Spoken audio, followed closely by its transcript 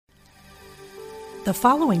The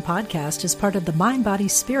following podcast is part of the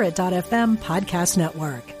MindBodySpirit.fm podcast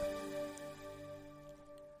network.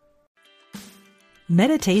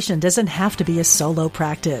 Meditation doesn't have to be a solo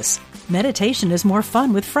practice. Meditation is more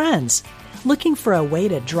fun with friends. Looking for a way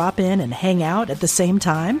to drop in and hang out at the same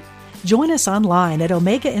time? Join us online at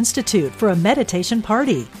Omega Institute for a meditation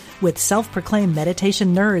party with self-proclaimed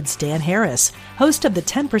meditation nerds Dan Harris, host of the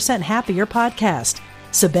 10% Happier podcast,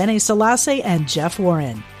 Sebene Selassie, and Jeff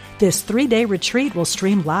Warren. This 3-day retreat will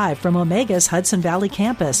stream live from Omega's Hudson Valley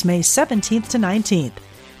campus May 17th to 19th.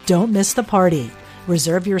 Don't miss the party.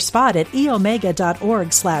 Reserve your spot at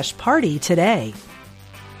eomega.org/party today.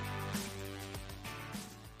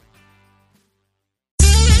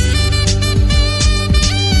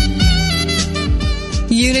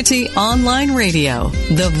 Unity Online Radio,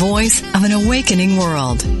 the voice of an awakening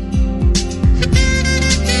world.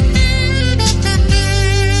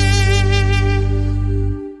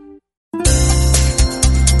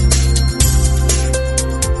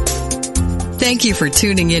 Thank you for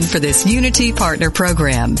tuning in for this Unity Partner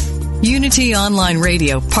Program. Unity Online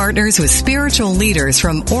Radio partners with spiritual leaders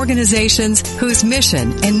from organizations whose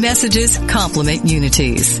mission and messages complement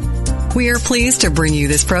Unity's. We are pleased to bring you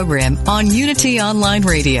this program on Unity Online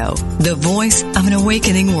Radio, the voice of an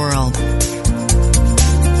awakening world.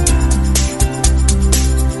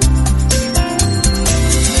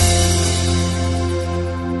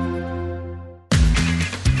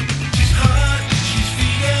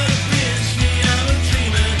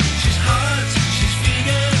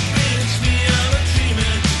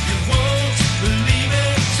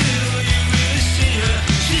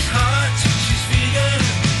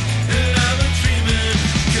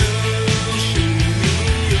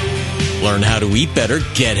 Learn how to eat better,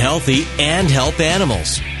 get healthy, and help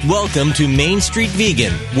animals. Welcome to Main Street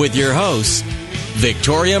Vegan with your host,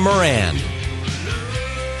 Victoria Moran.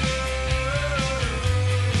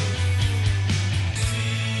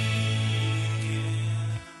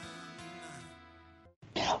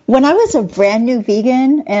 When I was a brand new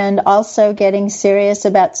vegan and also getting serious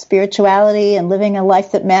about spirituality and living a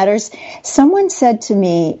life that matters, someone said to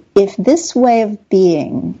me, if this way of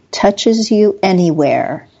being touches you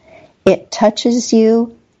anywhere, it touches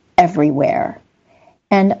you everywhere.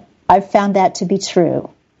 And I've found that to be true.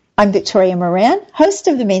 I'm Victoria Moran, host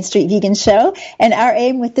of the Main Street Vegan Show, and our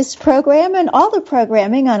aim with this program and all the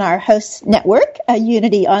programming on our host network,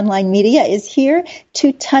 Unity Online Media, is here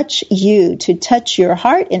to touch you, to touch your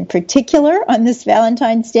heart in particular on this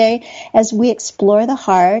Valentine's Day as we explore the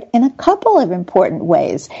heart in a couple of important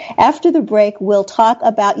ways. After the break, we'll talk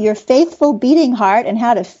about your faithful beating heart and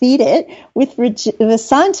how to feed it with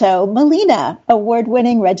Vasanto Molina,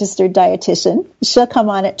 award-winning registered dietitian. She'll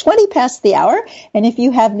come on at 20 past the hour, and if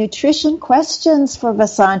you have nutrition questions for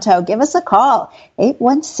Vasanto, give us a call,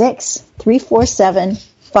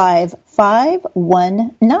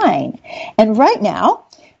 816-347-5519. And right now,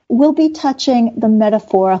 we'll be touching the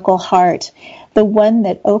metaphorical heart, the one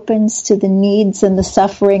that opens to the needs and the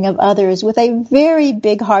suffering of others with a very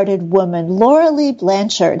big-hearted woman, Laura Lee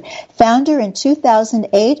Blanchard, founder in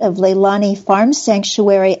 2008 of Leilani Farm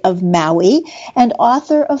Sanctuary of Maui and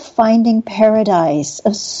author of Finding Paradise,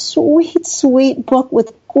 a sweet, sweet book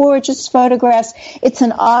with gorgeous photographs. It's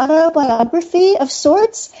an autobiography of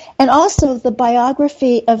sorts and also the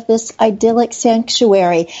biography of this idyllic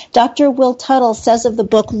sanctuary. Dr. Will Tuttle says of the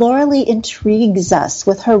book, Laura Lee intrigues us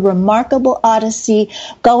with her remarkable odyssey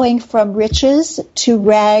going from riches to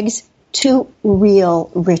rags to real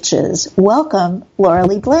riches. Welcome, Laura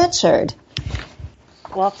Lee Blanchard.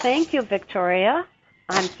 Well, thank you, Victoria.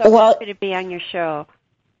 I'm so happy to be on your show.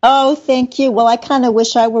 Oh, thank you. Well, I kind of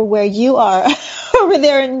wish I were where you are over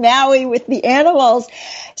there in Maui with the animals.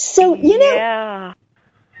 So, you know,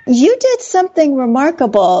 you did something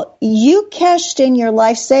remarkable. You cashed in your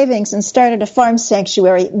life savings and started a farm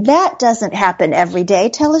sanctuary. That doesn't happen every day.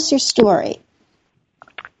 Tell us your story.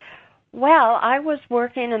 Well, I was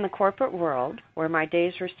working in the corporate world where my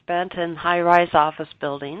days were spent in high-rise office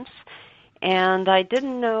buildings, and I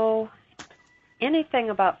didn't know anything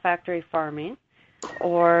about factory farming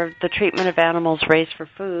or the treatment of animals raised for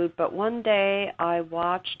food, but one day I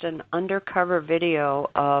watched an undercover video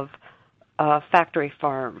of a factory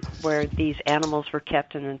farm where these animals were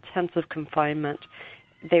kept in intensive confinement.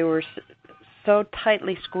 They were so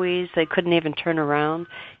tightly squeezed they couldn't even turn around.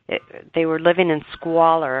 They were living in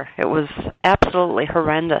squalor. It was absolutely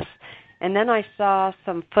horrendous. And then I saw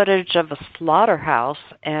some footage of a slaughterhouse,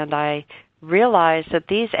 and I realized that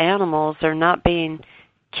these animals are not being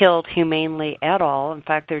killed humanely at all. In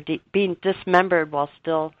fact, they're being dismembered while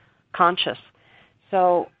still conscious.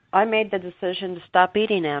 So I made the decision to stop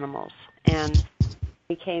eating animals and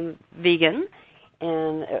became vegan.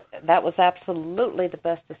 and that was absolutely the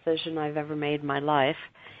best decision I've ever made in my life.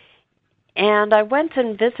 And I went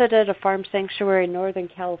and visited a farm sanctuary in Northern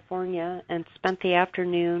California and spent the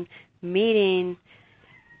afternoon meeting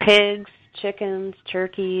pigs, chickens,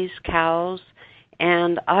 turkeys, cows,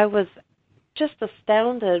 and I was just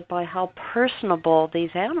astounded by how personable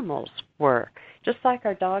these animals were, just like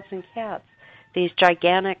our dogs and cats. These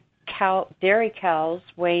gigantic dairy cows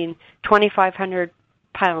weighing 2,500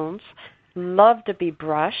 pounds loved to be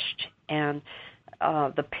brushed, and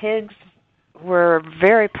the pigs were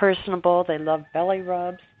very personable. They loved belly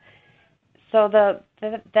rubs. So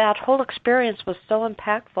that whole experience was so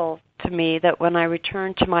impactful to me that when I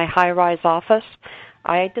returned to my high-rise office,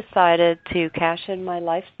 I decided to cash in my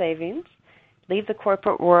life savings, leave the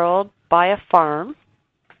corporate world, buy a farm,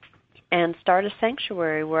 and start a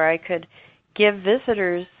sanctuary where I could give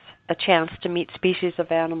visitors a chance to meet species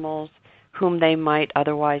of animals whom they might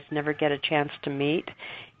otherwise never get a chance to meet,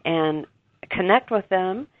 and connect with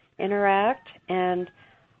them, interact, and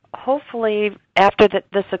hopefully after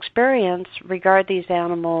this experience regard these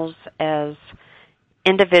animals as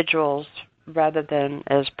individuals rather than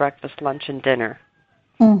as breakfast, lunch, and dinner.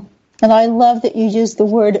 And I love that you use the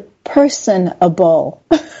word personable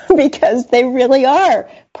because they really are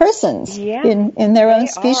persons in their own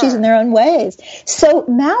species, in their own ways. So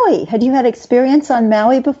Maui, had you had experience on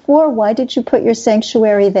Maui before? Why did you put your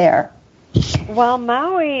sanctuary there? Well,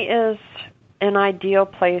 Maui is an ideal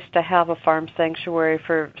place to have a farm sanctuary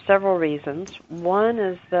for several reasons. One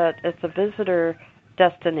is that it's a visitor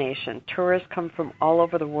destination. Tourists come from all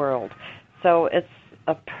over the world. So it's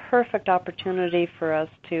a perfect opportunity for us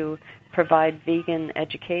to provide vegan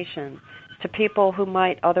education to people who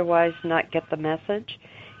might otherwise not get the message.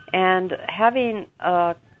 And having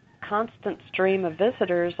a constant stream of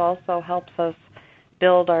visitors also helps us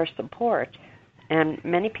build our support. And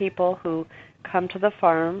many people who come to the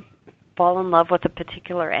farm fall in love with a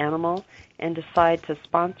particular animal and decide to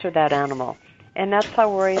sponsor that animal. And that's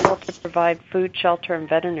how we're able to provide food, shelter, and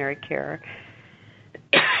veterinary care,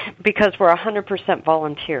 because we're 100%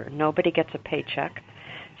 volunteer. Nobody gets a paycheck.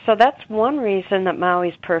 So that's one reason that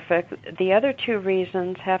Maui's perfect. The other two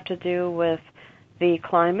reasons have to do with the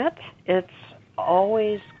climate. It's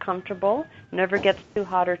always comfortable, never gets too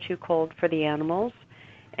hot or too cold for the animals.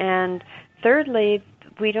 And thirdly,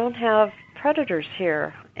 we don't have predators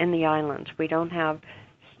here in the islands. We don't have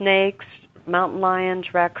snakes, mountain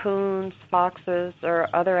lions, raccoons, foxes, or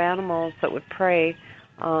other animals that would prey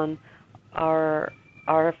on our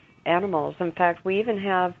animals. In fact, we even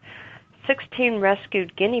have 16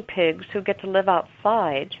 rescued guinea pigs who get to live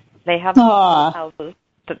outside. They have houses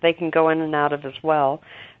that they can go in and out of as well,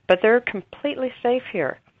 but they're completely safe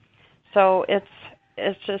here. So it's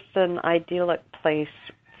just an idyllic place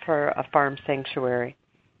for a farm sanctuary.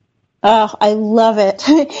 Oh, I love it.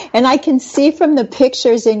 And I can see from the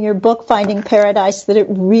pictures in your book, Finding Paradise, that it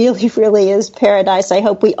really, really is paradise. I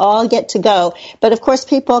hope we all get to go. But of course,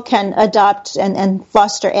 people can adopt and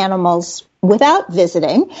foster animals without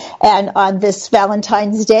visiting. And on this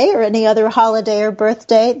Valentine's Day or any other holiday or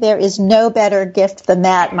birthday, there is no better gift than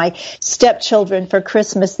that. My stepchildren for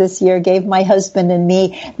Christmas this year gave my husband and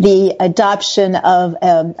me the adoption of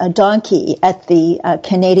a donkey at the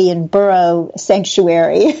Canadian Burro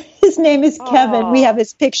Sanctuary. His name is Kevin. We have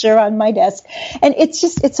his picture on my desk. And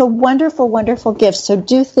it's a wonderful, wonderful gift. So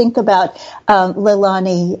do think about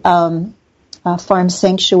Leilani Farm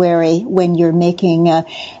Sanctuary when you're making a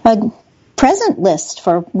present list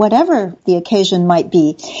for whatever the occasion might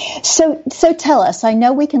be. So tell us, I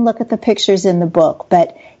know we can look at the pictures in the book,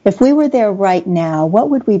 but if we were there right now, what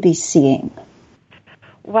would we be seeing?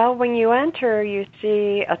 Well, when you enter, you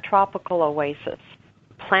see a tropical oasis.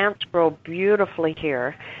 Plants grow beautifully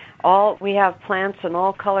here. We have plants in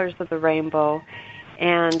all colors of the rainbow,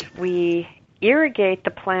 and we irrigate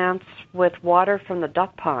the plants with water from the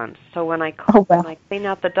duck ponds. So when I clean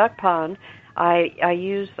out the duck pond,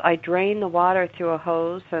 I drain the water through a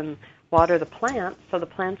hose and water the plants, so the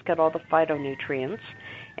plants get all the phytonutrients.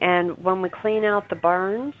 And when we clean out the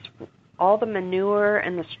barns, all the manure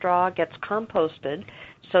and the straw gets composted,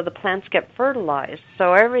 so the plants get fertilized.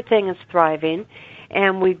 So everything is thriving,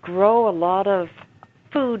 and we grow a lot of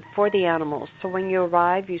food for the animals. So when you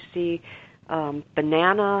arrive, you see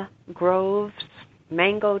banana groves,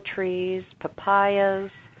 mango trees,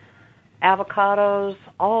 papayas, avocados,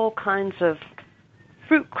 all kinds of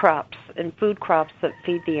fruit crops and food crops that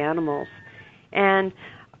feed the animals. And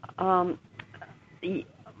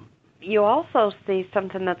you also see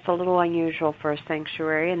something that's a little unusual for a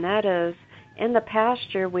sanctuary, and that is in the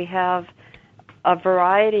pasture we have a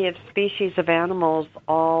variety of species of animals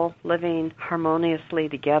all living harmoniously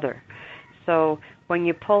together. So when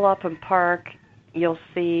you pull up and park, you'll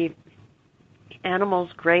see animals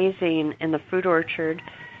grazing in the fruit orchard,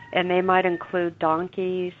 and they might include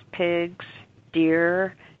donkeys, pigs,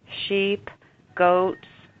 deer, sheep, goats,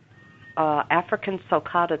 African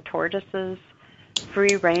sulcata tortoises,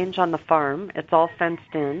 free range on the farm. It's all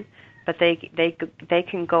fenced in, but they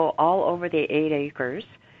can go all over the 8 acres.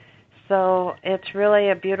 So it's really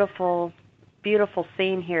a beautiful, beautiful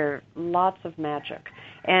scene here. Lots of magic.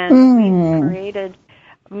 And we created,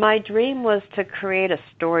 my dream was to create a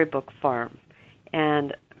storybook farm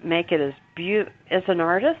and make it as an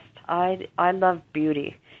artist, I love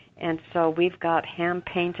beauty. And so we've got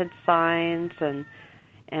hand-painted signs, and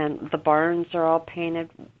the barns are all painted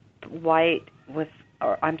red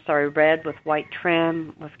with white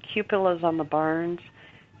trim, with cupolas on the barns.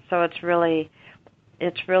 So it's really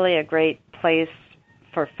a great place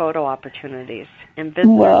for photo opportunities. And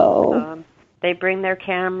visitors, they bring their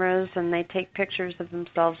cameras and they take pictures of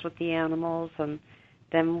themselves with the animals, and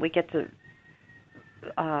then we get to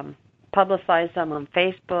publicize them on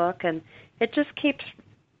Facebook, and it just keeps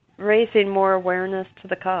raising more awareness to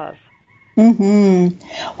the cause. Mm-hmm.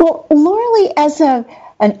 Well, Laura-Lee, as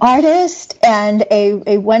an artist and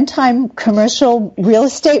a one-time commercial real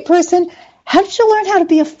estate person, how did you learn how to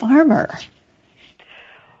be a farmer?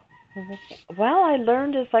 Well, I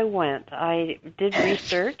learned as I went. I did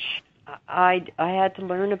research. I had to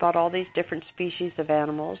learn about all these different species of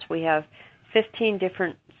animals. We have 15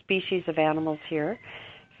 different species of animals here.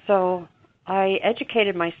 So I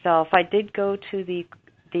educated myself. I did go to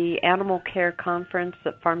the animal care conference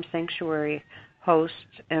that Farm Sanctuary hosts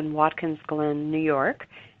in Watkins Glen, New York,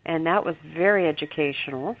 and that was very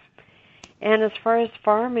educational. And as far as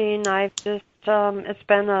farming, I've just it's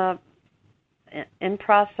been a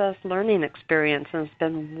in-process learning experience, and it's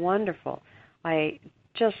been wonderful. I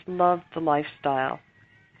just love the lifestyle.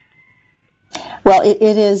 Well, it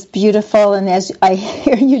is beautiful, and as I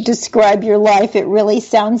hear you describe your life, it really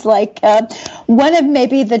sounds like one of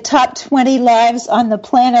maybe the top 20 lives on the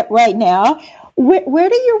planet right now. Where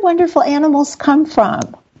do your wonderful animals come from?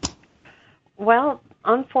 Well,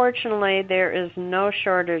 unfortunately, there is no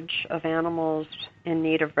shortage of animals in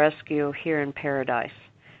need of rescue here in Paradise.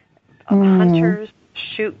 Hunters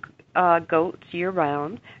shoot goats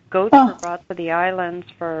year-round. Goats were brought to the islands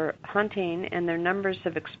for hunting, and their numbers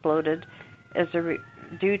have exploded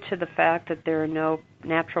due to the fact that there are no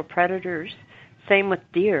natural predators. Same with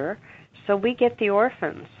deer. So we get the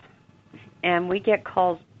orphans, and we get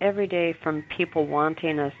calls every day from people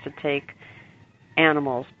wanting us to take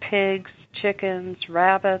animals, pigs, chickens,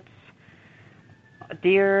 rabbits,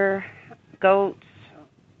 deer, goats,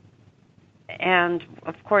 and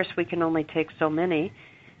of course we can only take so many.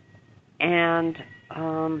 And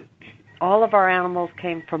all of our animals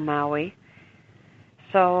came from Maui.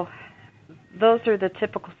 So those are the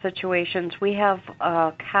typical situations. We have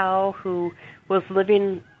a cow who was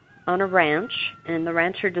living on a ranch, and the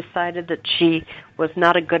rancher decided that she was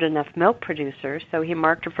not a good enough milk producer, so he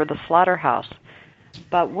marked her for the slaughterhouse.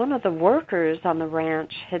 But one of the workers on the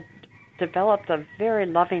ranch had developed a very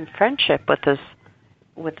loving friendship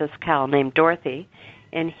with this cow named Dorothy,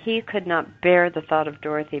 and he could not bear the thought of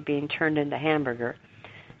Dorothy being turned into hamburger.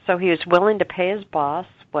 So he was willing to pay his boss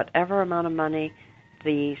whatever amount of money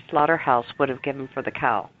the slaughterhouse would have given for the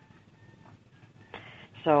cow.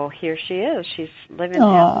 So here she is. She's living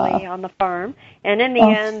happily on the farm. And in the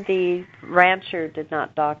end, the rancher did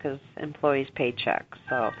not dock his employees' paycheck.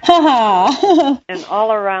 So an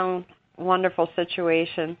all-around wonderful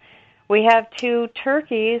situation. We have 2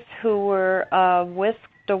 turkeys who were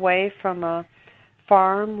whisked away from a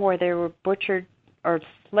farm where they were butchered or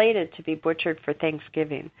slated to be butchered for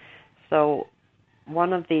Thanksgiving. So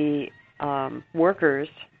one of the workers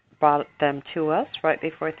brought them to us right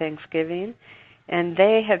before Thanksgiving, and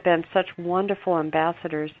they have been such wonderful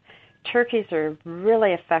ambassadors. Turkeys are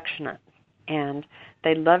really affectionate, and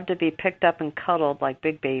they love to be picked up and cuddled like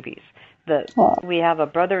big babies. We have a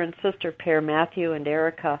brother and sister pair, Matthew and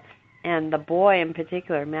Erica, and the boy in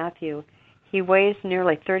particular, Matthew, he weighs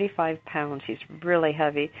nearly 35 pounds. He's really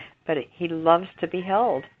heavy, but he loves to be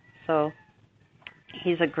held. So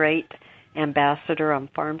he's a great ambassador on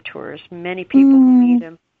farm tours. Many people who meet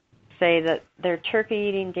him say that their turkey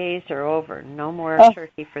eating days are over. No more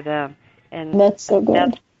turkey for them. And that's so good.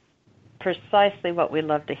 That's precisely what we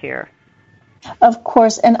love to hear. Of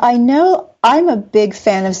course, and I know I'm a big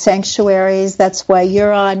fan of sanctuaries. That's why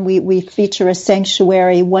you're on. We feature a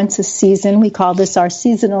sanctuary once a season. We call this our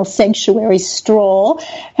seasonal sanctuary stroll.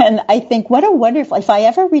 And I think what a wonderful, if I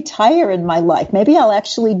ever retire in my life, maybe I'll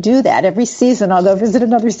actually do that. Every season I'll go visit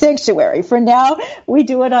another sanctuary. For now, we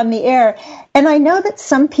do it on the air. And I know that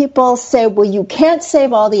some people say, well, you can't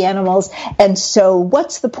save all the animals, and so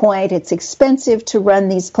what's the point? It's expensive to run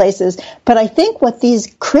these places. But I think what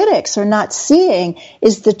these critics are not seeing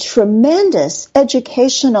is the tremendous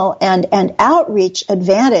educational and outreach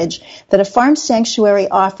advantage that a farm sanctuary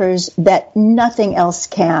offers that nothing else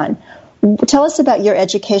can. Tell us about your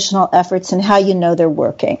educational efforts and how you know they're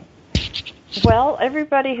working. Well,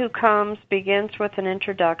 everybody who comes begins with an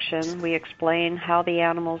introduction. We explain how the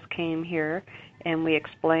animals came here, and we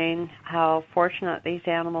explain how fortunate these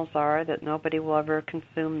animals are that nobody will ever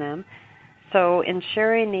consume them. So in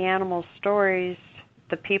sharing the animal stories,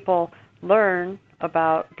 the people learn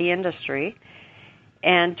about the industry.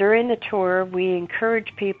 And during the tour, we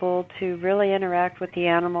encourage people to really interact with the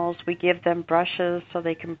animals. We give them brushes so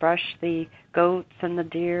they can brush the goats and the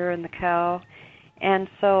deer and the cow. And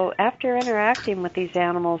so after interacting with these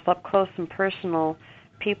animals up close and personal,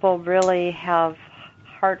 people really have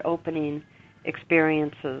heart-opening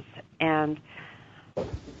experiences. And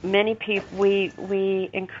many people,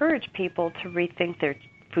 we encourage people to rethink their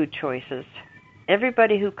food choices.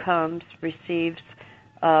 Everybody who comes receives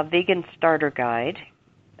a vegan starter guide.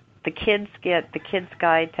 The kids get the kids'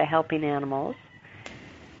 guide to helping animals.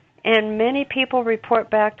 And many people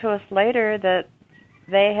report back to us later that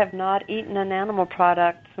they have not eaten an animal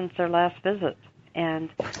product since their last visit. And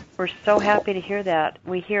we're so happy to hear that.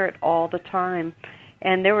 We hear it all the time.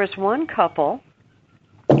 And there was one couple.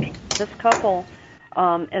 This couple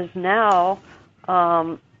is now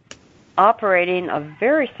operating a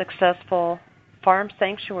very successful farm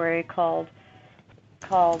sanctuary called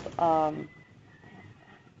the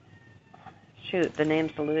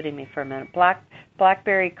name's eluding me for a minute.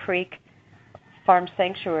 Blackberry Creek Farm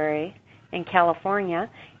Sanctuary in California.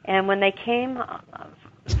 And when they came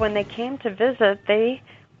to visit, they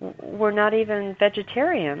were not even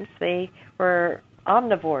vegetarians. They were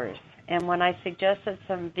omnivores. And when I suggested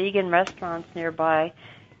some vegan restaurants nearby,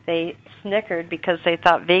 they snickered because they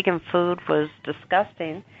thought vegan food was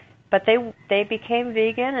disgusting. But they became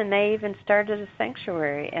vegan, and they even started a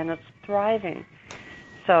sanctuary, and it's thriving.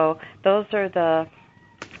 So those are the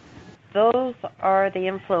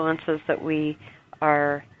influences that we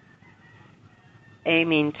are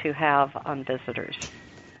aiming to have on visitors.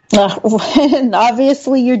 And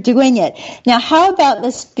obviously you're doing it. Now, how about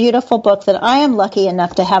this beautiful book that I am lucky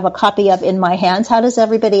enough to have a copy of in my hands? How does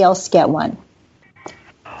everybody else get one?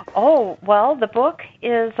 Oh, well, the book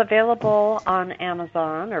is available on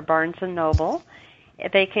Amazon or Barnes & Noble.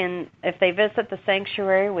 If they visit the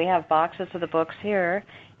sanctuary, we have boxes of the books here,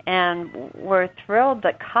 and we're thrilled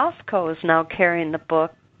that Costco is now carrying the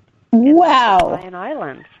book in the Hawaiian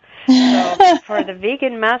Islands. So for the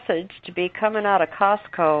vegan message to be coming out of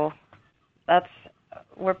Costco,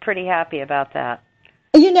 we're pretty happy about that.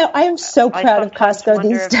 You know, I am so proud of Costco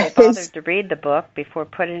these days. I if they bothered to read the book before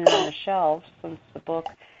putting it on the shelves, since the book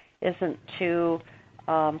isn't too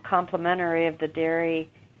complimentary of the dairy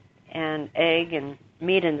and egg and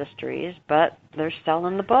meat industries, but they're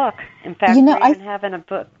selling the book. In fact, we're even having a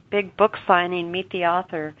big book signing, Meet the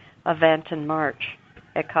Author event in March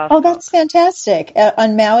at Costco. Oh, that's fantastic.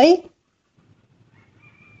 On Maui?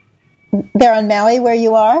 They're on Maui where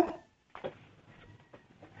you are?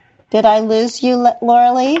 Did I lose you,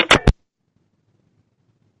 Laura Lee?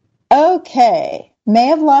 Okay. May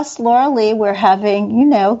have lost Laura Lee. We're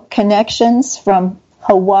having, connections from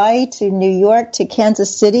Hawaii to New York to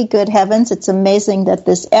Kansas City. Good heavens, it's amazing that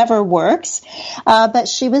this ever works. But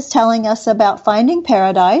she was telling us about Finding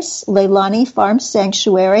Paradise, Leilani Farm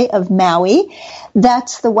Sanctuary of Maui.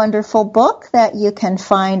 That's the wonderful book that you can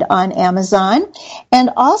find on Amazon. And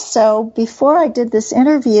also, before I did this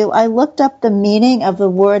interview, I looked up the meaning of the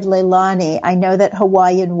word Leilani. I know that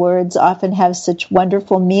Hawaiian words often have such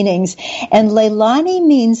wonderful meanings. And Leilani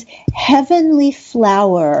means heavenly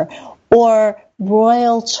flower or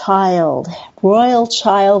royal child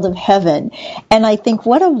of heaven. And I think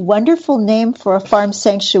what a wonderful name for a farm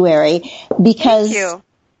sanctuary, because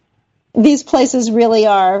these places really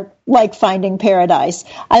are like finding paradise.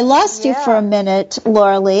 I lost you for a minute,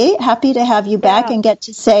 Laura Lee. Happy to have you back and get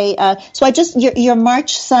to say, your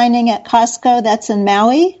March signing at Costco, that's in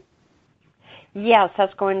Maui? Yes,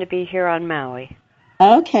 that's going to be here on Maui.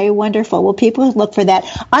 Okay, wonderful. Well, people look for that.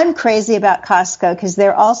 I'm crazy about Costco because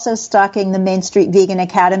they're also stocking the Main Street Vegan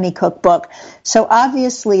Academy cookbook. So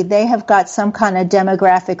obviously they have got some kind of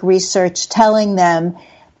demographic research telling them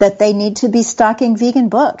that they need to be stocking vegan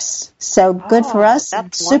books. So good for us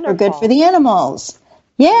and super good for the animals.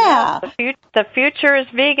 Yeah. The future is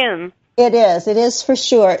vegan. It is for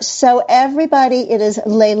sure. So everybody, it is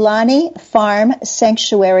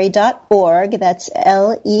LeilaniFarmSanctuary.org. That's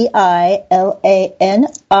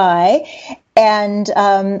LeilaniFarm and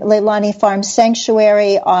Leilani Farm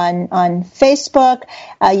Sanctuary on Facebook.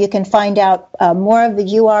 You can find out more of the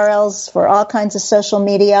URLs for all kinds of social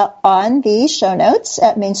media on the show notes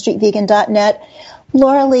at mainstreetvegan.net.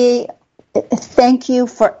 Laura Lee, thank you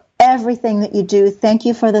for everything that you do. Thank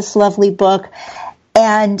you for this lovely book.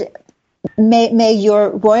 And may your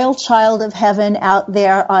royal child of heaven out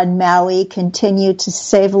there on Maui continue to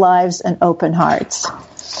save lives and open hearts.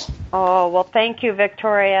 Oh, well, thank you,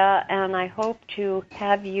 Victoria, and I hope to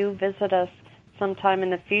have you visit us sometime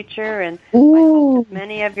in the future, and I hope that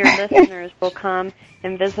many of your listeners will come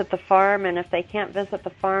and visit the farm, and if they can't visit the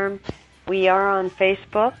farm, we are on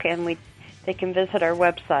Facebook, and they can visit our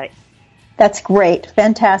website. That's great.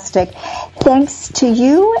 Fantastic. Thanks to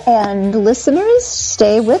you and listeners.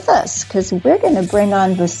 Stay with us because we're going to bring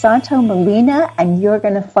on Vasanto Molina, and you're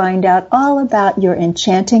going to find out all about your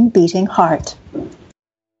enchanting beating heart.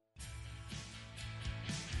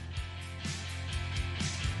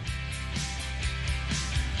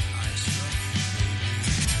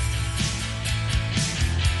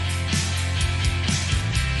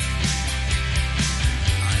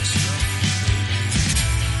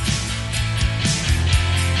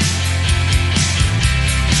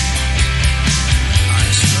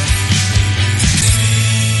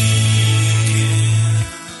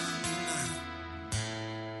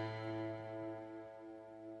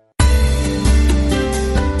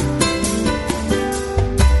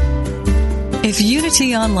 If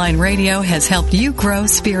Unity Online Radio has helped you grow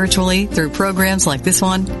spiritually through programs like this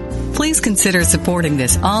one, please consider supporting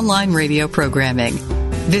this online radio programming.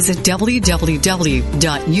 Visit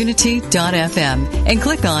www.unity.fm and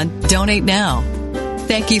click on Donate Now.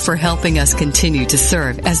 Thank you for helping us continue to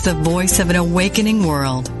serve as the voice of an awakening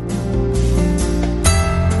world.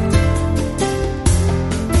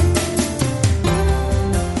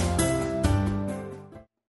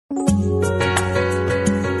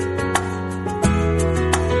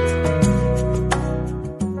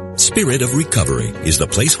 Spirit of Recovery is the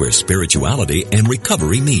place where spirituality and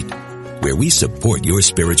recovery meet, where we support your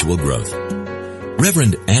spiritual growth.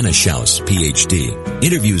 Reverend Anna Schaus, Ph.D.,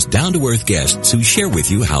 interviews down-to-earth guests who share with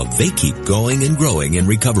you how they keep going and growing in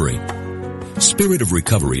recovery. Spirit of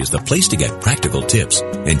Recovery is the place to get practical tips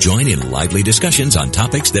and join in lively discussions on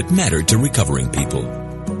topics that matter to recovering people.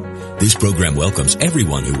 This program welcomes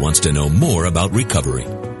everyone who wants to know more about recovery.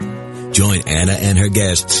 Join Anna and her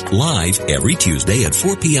guests live every Tuesday at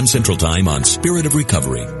 4 p.m. Central Time on Spirit of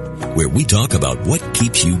Recovery, where we talk about what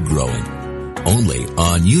keeps you growing. Only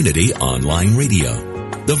on Unity Online Radio,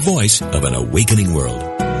 the voice of an awakening world.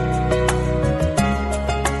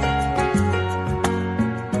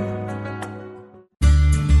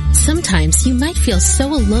 Sometimes you might feel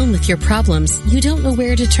so alone with your problems you don't know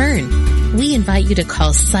where to turn. We invite you to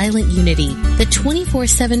call Silent Unity, the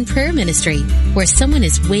 24/7 prayer ministry, where someone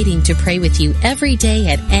is waiting to pray with you every day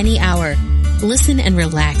at any hour. Listen and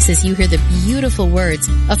relax as you hear the beautiful words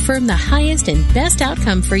affirm the highest and best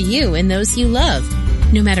outcome for you and those you love.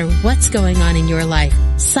 No matter what's going on in your life,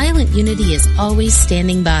 Silent Unity is always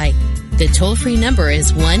standing by. The toll-free number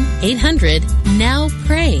is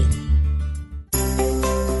 1-800-NOW-PRAY.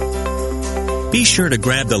 Be sure to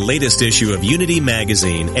grab the latest issue of Unity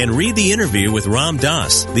Magazine and read the interview with Ram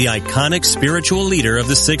Dass, the iconic spiritual leader of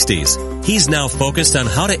the 60s. He's now focused on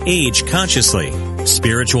how to age consciously.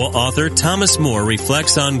 Spiritual author Thomas Moore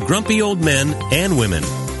reflects on grumpy old men and women.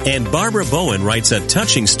 And Barbara Bowen writes a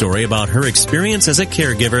touching story about her experience as a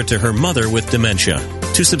caregiver to her mother with dementia.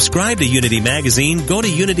 To subscribe to Unity Magazine, go to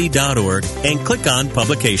unity.org and click on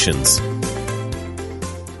Publications.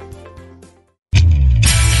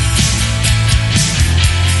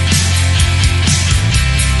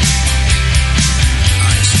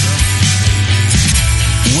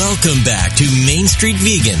 Welcome back to Main Street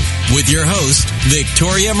Vegan with your host,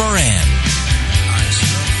 Victoria Moran.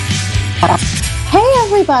 Hey,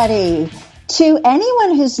 everybody. To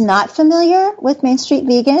anyone who's not familiar with Main Street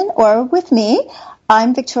Vegan or with me,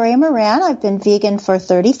 I'm Victoria Moran. I've been vegan for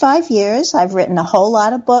 35 years. I've written a whole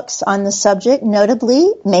lot of books on the subject, notably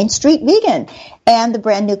Main Street Vegan and the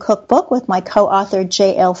brand new cookbook with my co-author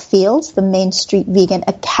J.L. Fields, the Main Street Vegan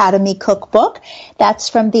Academy cookbook. That's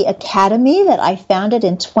from the Academy that I founded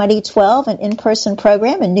in 2012, an in-person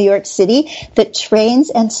program in New York City that trains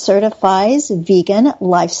and certifies vegan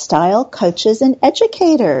lifestyle coaches and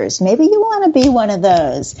educators. Maybe you want to be one of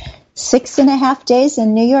those. 6.5 days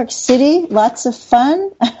in New York City. Lots of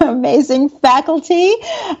fun, amazing faculty.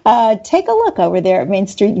 Take a look over there at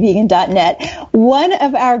mainstreetvegan.net. One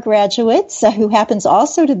of our graduates, who happens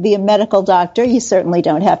also to be a medical doctor, you certainly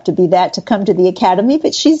don't have to be that to come to the Academy,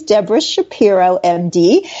 but she's Deborah Shapiro,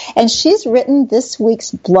 MD, and she's written this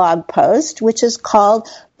week's blog post, which is called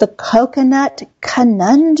The Coconut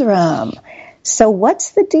Conundrum. So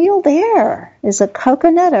what's the deal there? Is a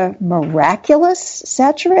coconut a miraculous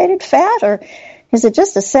saturated fat, or is it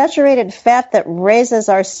just a saturated fat that raises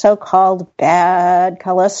our so-called bad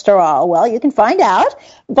cholesterol? Well, you can find out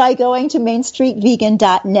by going to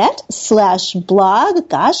mainstreetvegan.net/blog.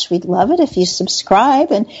 Gosh, we'd love it if you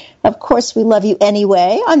subscribe. And, of course, we love you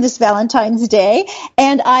anyway on this Valentine's Day.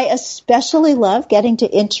 And I especially love getting to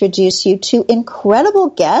introduce you to incredible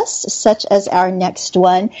guests, such as our next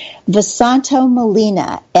one, Vasanto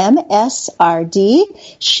Molina, MSRD.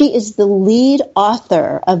 She is the lead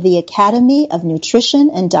author of the Academy of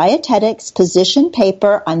Nutrition and Dietetics position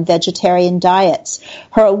paper on vegetarian diets.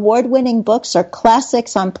 Her award-winning books are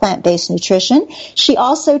classics on plant-based nutrition. She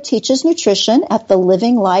also teaches nutrition at the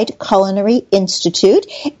Living Light Culinary Institute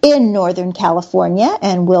in Northern California,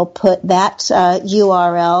 and we'll put that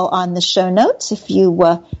URL on the show notes if you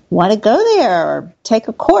want to go there or take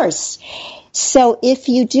a course. So if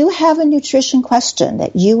you do have a nutrition question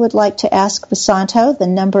that you would like to ask Vasanto, the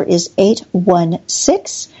number is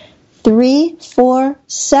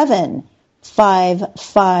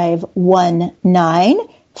 816-347-5519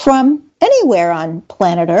 from anywhere on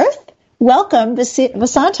planet Earth. Welcome,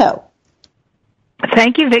 Vasanto.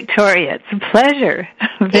 Thank you, Victoria. It's a pleasure.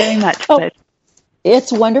 Very much pleasure.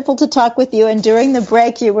 It's wonderful to talk with you. And during the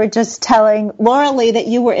break, you were just telling Laura Lee that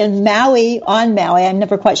you were in Maui, on Maui. I'm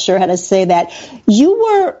never quite sure how to say that. You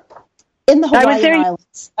were in the Hawaiian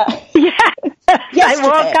Islands. Yeah. I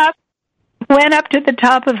woke up, went up to the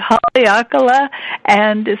top of Haleakala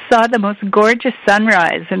and saw the most gorgeous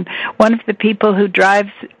sunrise. And one of the people who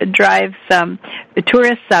drives the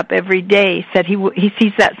tourists up every day said he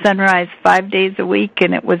sees that sunrise 5 days a week,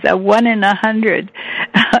 and it was a 1 in 100.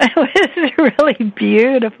 It was a really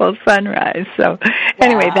beautiful sunrise. So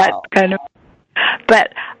anyway, that's kind of.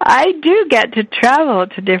 But I do get to travel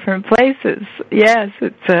to different places. Yes,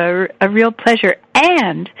 it's a real pleasure.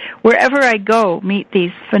 And wherever I go, meet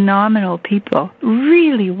these phenomenal people,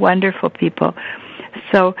 really wonderful people.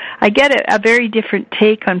 So I get a very different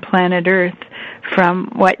take on planet Earth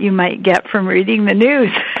from what you might get from reading the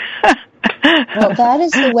news. Well, that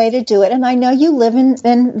is the way to do it. And I know you live in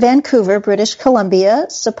Vancouver, British Columbia,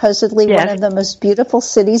 supposedly one of the most beautiful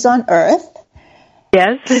cities on Earth.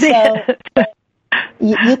 Yes. So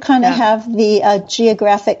you kind of have the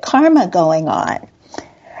geographic karma going on.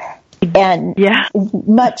 And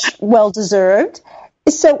much well-deserved.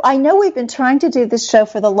 So I know we've been trying to do this show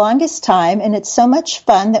for the longest time, and it's so much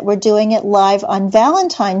fun that we're doing it live on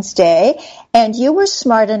Valentine's Day, and you were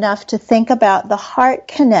smart enough to think about the heart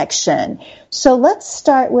connection. So let's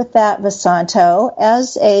start with that, Vasanto.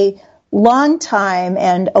 As a long-time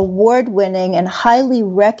and award-winning and highly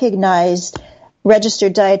recognized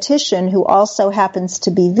registered dietitian who also happens to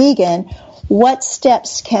be vegan, what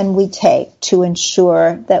steps can we take to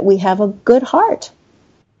ensure that we have a good heart?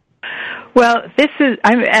 Well,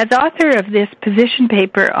 I'm as author of this position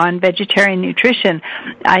paper on vegetarian nutrition.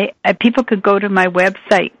 People could go to my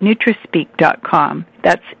website, NutriSpeak.com.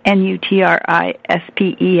 That's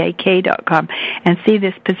NutriSpeak.com, and see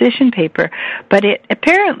this position paper. But it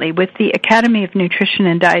apparently, with the Academy of Nutrition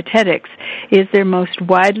and Dietetics, is their most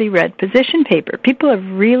widely read position paper. People are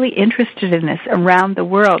really interested in this around the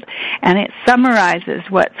world, and it summarizes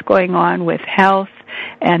what's going on with health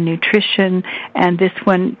and nutrition, and this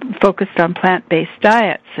one focused on plant-based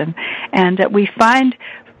diets. And we find,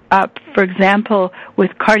 for example,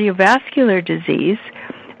 with cardiovascular disease,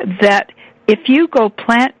 that if you go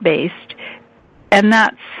plant-based, and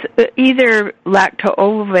that's either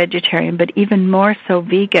lacto-ovo-vegetarian, but even more so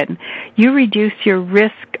vegan, you reduce your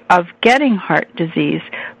risk of getting heart disease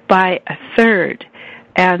by a third.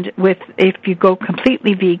 And if you go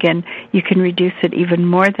completely vegan, you can reduce it even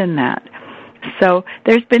more than that. So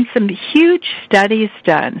there's been some huge studies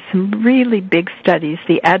done, some really big studies.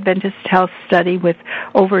 The Adventist Health Study with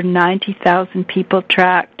over 90,000 people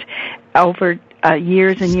tracked over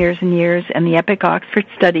years and years and years, and the Epic Oxford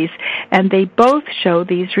studies, and they both show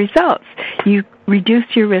these results. You reduce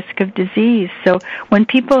your risk of disease. So when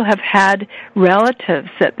people have had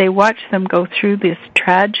relatives that they watch them go through this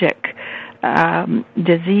tragic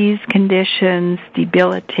disease conditions,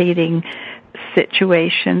 debilitating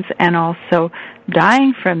situations, and also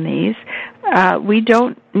dying from these, we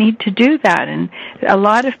don't need to do that. And a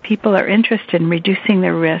lot of people are interested in reducing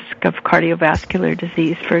the risk of cardiovascular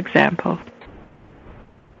disease, for example.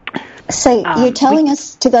 So you're telling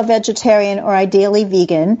us to go vegetarian or ideally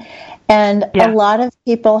vegan, and a lot of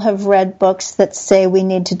people have read books that say we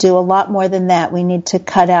need to do a lot more than that. We need to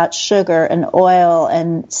cut out sugar and oil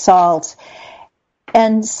and salt.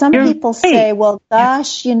 And some people say, well,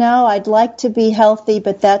 gosh, I'd like to be healthy,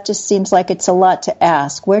 but that just seems like it's a lot to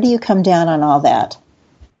ask. Where do you come down on all that?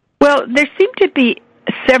 Well, there seem to be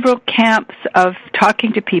several camps of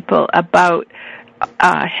talking to people about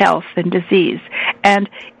health and disease. And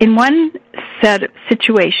in one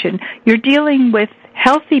situation, you're dealing with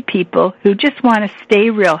healthy people who just want to stay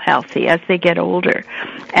real healthy as they get older.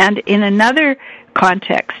 And in another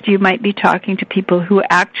context, you might be talking to people who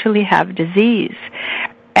actually have disease.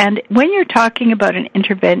 And when you're talking about an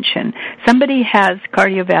intervention, somebody has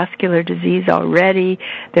cardiovascular disease already,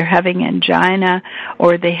 they're having angina,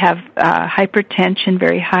 or they have hypertension,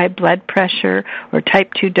 very high blood pressure, or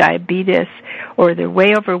type 2 diabetes, or they're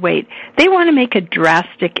way overweight. They want to make a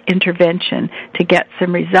drastic intervention to get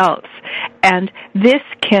some results. And this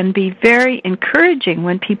can be very encouraging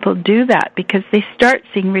when people do that because they start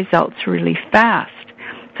seeing results really fast.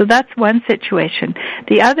 So that's one situation.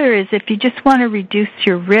 The other is if you just want to reduce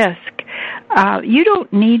your risk, you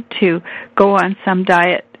don't need to go on some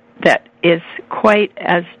diet that is quite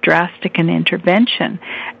as drastic an intervention.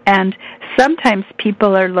 And sometimes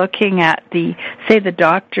people are looking at the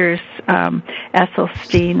doctors,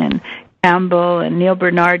 Esselstyn and Campbell and Neil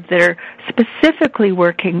Bernard, that are specifically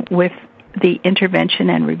working with the intervention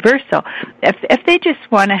and reversal. If they just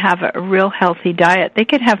want to have a real healthy diet, they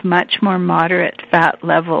could have much more moderate fat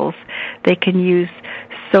levels. They can use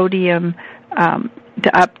sodium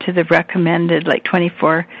up to the recommended, like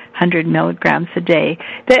 2,400 milligrams a day.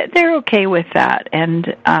 They're okay with that, and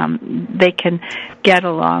they can get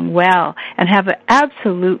along well and have an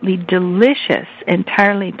absolutely delicious,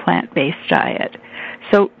 entirely plant-based diet.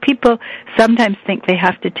 So people sometimes think they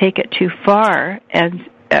have to take it too far, and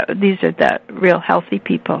these are the real healthy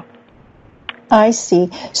people. I see.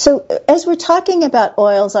 So as we're talking about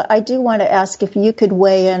oils, I do want to ask if you could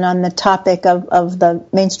weigh in on the topic of the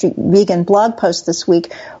Main Street Vegan blog post this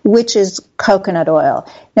week, which is coconut oil.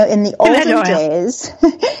 Now, in the olden days,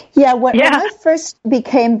 when I first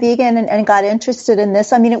became vegan and got interested in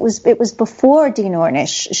this, I mean, it was before Dean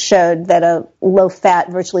Ornish showed that a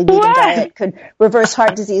low-fat, virtually vegan diet could reverse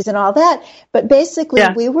heart disease and all that. But basically,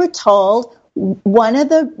 we were told one of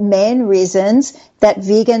the main reasons that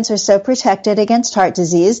vegans are so protected against heart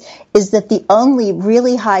disease is that the only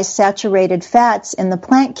really high saturated fats in the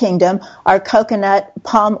plant kingdom are coconut,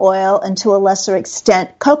 palm oil, and to a lesser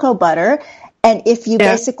extent cocoa butter. And if you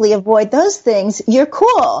basically avoid those things, you're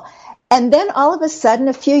cool. And then all of a sudden,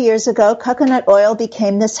 a few years ago, coconut oil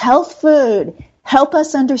became this health food. Help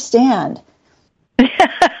us understand.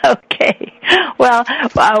 Okay. Well,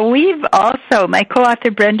 we've also, my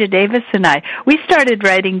co-author Brenda Davis and I, we started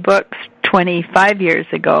writing books 25 years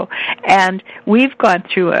ago, and we've gone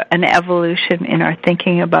through an evolution in our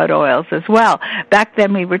thinking about oils as well. Back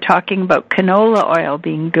then we were talking about canola oil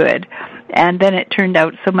being good, and then it turned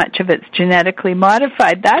out so much of it's genetically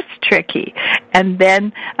modified. That's tricky. And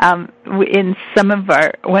then in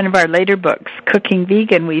one of our later books, Cooking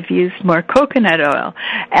Vegan, we've used more coconut oil.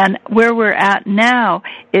 And where we're at now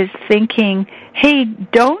is thinking, hey,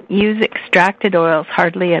 don't use extracted oils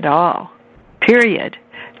hardly at all, period.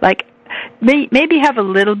 Like, maybe have a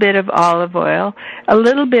little bit of olive oil. A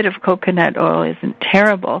little bit of coconut oil isn't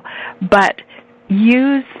terrible, but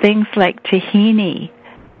use things like tahini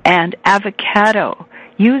and avocado.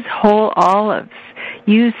 Use whole olives.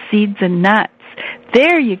 Use seeds and nuts.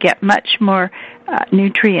 There you get much more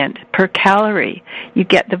nutrient per calorie. You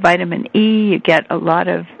get the vitamin E, you get a lot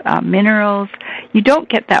of minerals. You don't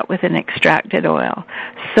get that with an extracted oil.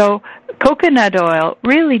 So coconut oil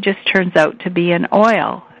really just turns out to be an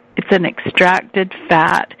oil. It's an extracted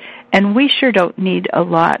fat, and we sure don't need a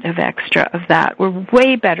lot of extra of that. We're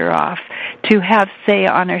way better off to have, say,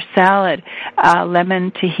 on our salad,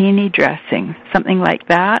 lemon tahini dressing, something like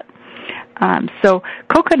that. So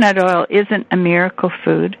coconut oil isn't a miracle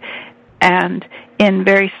food, and in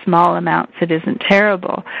very small amounts it isn't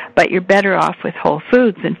terrible, but you're better off with whole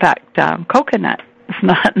foods. In fact, coconut is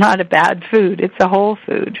not a bad food. It's a whole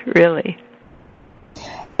food, really.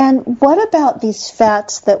 And what about these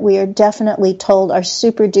fats that we are definitely told are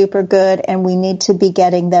super duper good and we need to be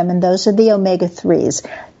getting them, and those are the omega-3s.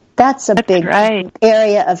 That's a big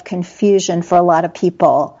area of confusion for a lot of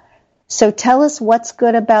people. So tell us what's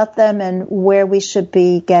good about them and where we should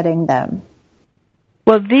be getting them.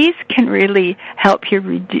 Well, these can really help you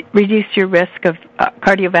reduce your risk of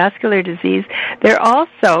cardiovascular disease. They're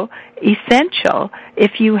also essential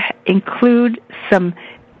if you include some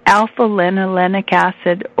alpha-linolenic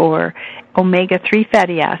acid or omega-3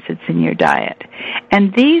 fatty acids in your diet.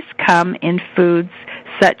 And these come in foods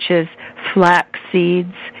such as flax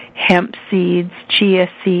seeds, hemp seeds, chia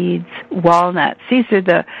seeds, walnuts. These are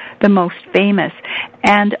the most famous.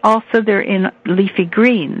 And also they're in leafy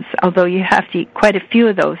greens, although you have to eat quite a few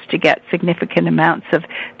of those to get significant amounts of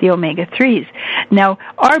the omega-3s. Now,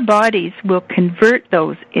 our bodies will convert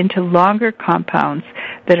those into longer compounds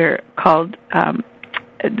that are called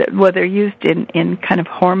they're used in kind of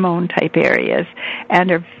hormone-type areas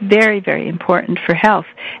and are very, very important for health.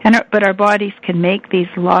 But our bodies can make these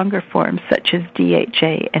longer forms, such as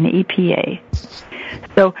DHA and EPA.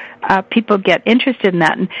 So people get interested in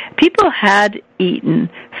that. And people had eaten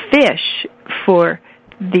fish for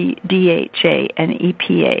the DHA and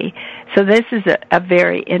EPA. So this is a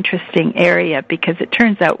very interesting area because it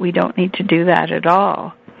turns out we don't need to do that at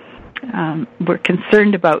all. We're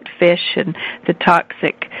concerned about fish and the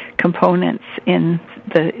toxic components in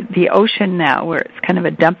the ocean now, where it's kind of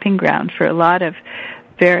a dumping ground for a lot of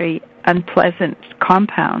very unpleasant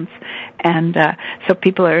compounds. And so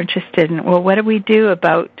people are interested in, well, what do we do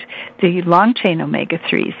about the long-chain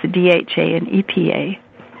omega-3s, the DHA and EPA?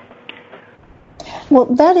 Well,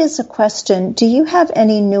 that is a question. Do you have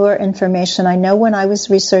any newer information? I know when I was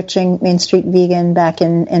researching Main Street Vegan back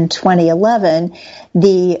in 2011,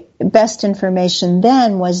 the best information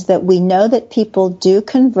then was that we know that people do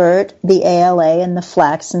convert the ALA and the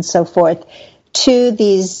flax and so forth to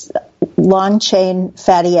these long-chain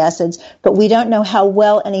fatty acids, but we don't know how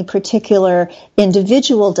well any particular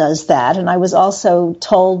individual does that. And I was also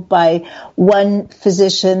told by one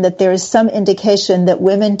physician that there is some indication that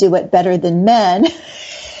women do it better than men.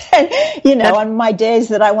 And, you know, on my days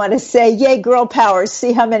that I want to say, yay, girl power,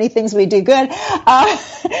 see how many things we do good.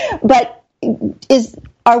 But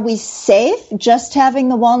are we safe just having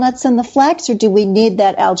the walnuts and the flax, or do we need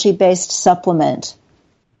that algae-based supplement?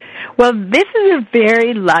 Well, this is a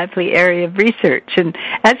very lively area of research, and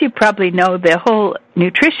as you probably know, the whole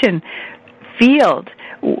nutrition field,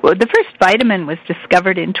 the first vitamin was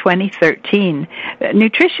discovered in 2013.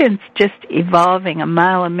 Nutrition's just evolving a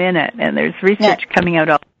mile a minute, and there's research coming out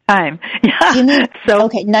all the time. Yeah. You mean, so,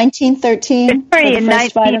 okay, 1913 for the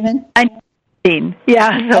first vitamin? 1913,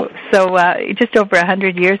 yeah, so just over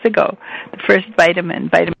 100 years ago, the first vitamin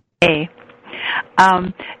A.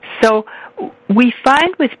 So we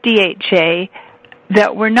find with DHA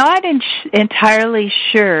that we're not entirely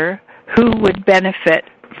sure who would benefit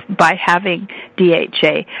by having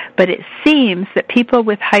DHA, but it seems that people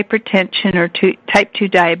with hypertension or type 2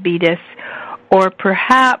 diabetes, or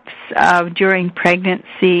perhaps during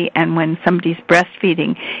pregnancy and when somebody's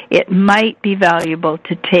breastfeeding, it might be valuable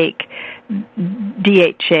to take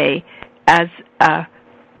DHA as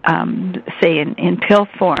say in pill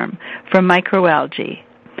form for microalgae.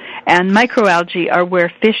 And microalgae are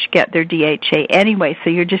where fish get their DHA anyway,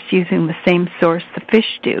 so you're just using the same source the fish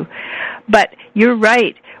do. But you're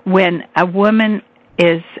right, when a woman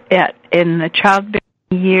is in the childbearing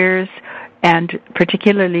years, and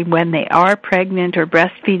particularly when they are pregnant or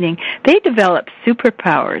breastfeeding, they develop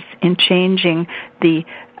superpowers in changing the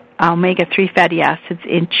omega-3 fatty acids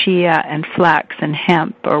in chia and flax and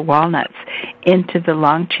hemp or walnuts into the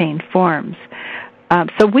long-chain forms.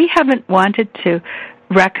 So we haven't wanted to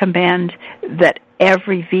recommend that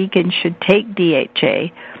every vegan should take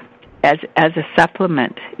DHA as a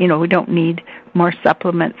supplement. You know, we don't need more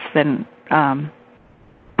supplements than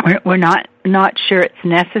we're not sure it's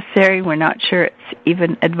necessary. We're not sure it's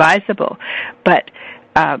even advisable. But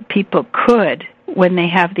people could when they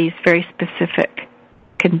have these very specific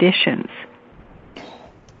conditions.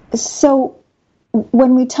 So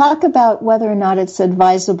when we talk about whether or not it's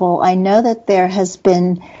advisable, I know that there has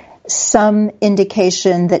been some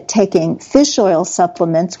indication that taking fish oil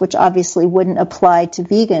supplements, which obviously wouldn't apply to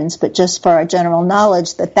vegans, but just for our general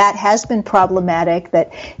knowledge, that has been problematic,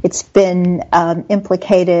 that it's been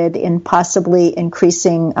implicated in possibly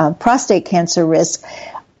increasing prostate cancer risk.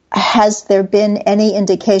 Has there been any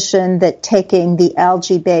indication that taking the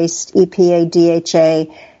algae-based EPA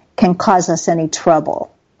DHA can cause us any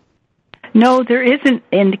trouble? No, there isn't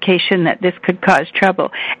indication that this could cause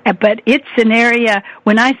trouble. But it's an area,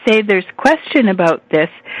 when I say there's question about this,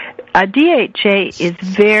 DHA is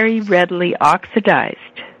very readily oxidized.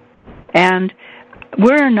 And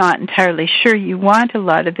we're not entirely sure you want a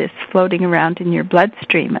lot of this floating around in your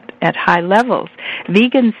bloodstream at high levels.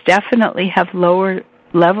 Vegans definitely have lower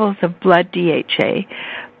levels of blood DHA,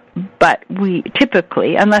 But we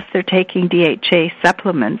typically, unless they're taking DHA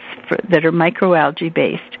supplements that are microalgae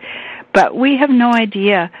based, but we have no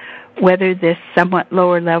idea whether this somewhat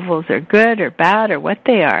lower levels are good or bad or what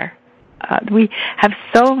they are. We have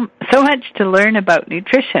so much to learn about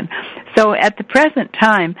nutrition. So at the present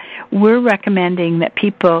time, we're recommending that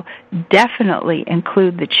people definitely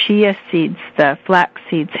include the chia seeds, the flax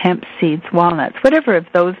seeds, hemp seeds, walnuts, whatever of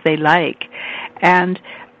those they like. And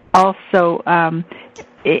also,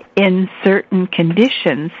 in certain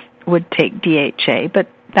conditions, would take DHA, but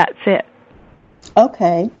that's it.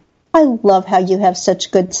 Okay. I love how you have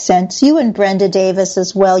such good sense. You and Brenda Davis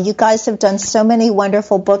as well. You guys have done so many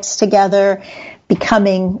wonderful books together,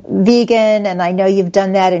 Becoming Vegan, and I know you've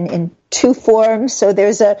done that in two forms. So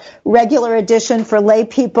there's a regular edition for lay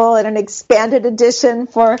people and an expanded edition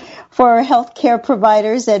for healthcare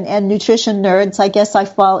providers and nutrition nerds. I guess I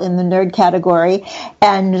fall in the nerd category.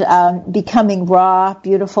 And Becoming Raw,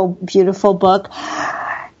 beautiful, beautiful book.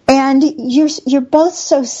 And you're both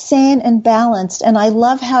so sane and balanced, and I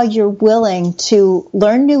love how you're willing to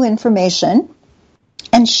learn new information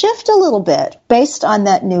and shift a little bit based on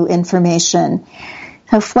that new information.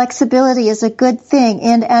 How flexibility is a good thing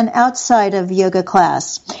in and outside of yoga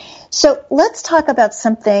class. So let's talk about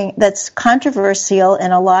something that's controversial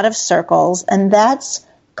in a lot of circles, and that's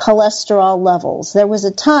cholesterol levels. There was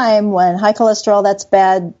a time when high cholesterol, that's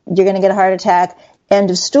bad, you're going to get a heart attack,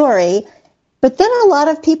 end of story. But then a lot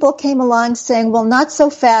of people came along saying, well, not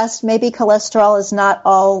so fast. Maybe cholesterol is not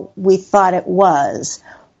all we thought it was.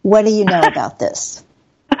 What do you know about this?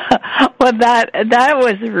 Well, that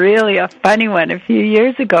was really a funny one a few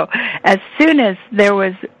years ago. As soon as there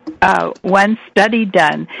was one study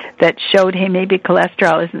done that showed, hey, maybe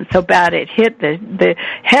cholesterol isn't so bad, it hit the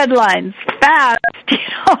headlines fast. You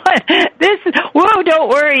know, this is, whoa, don't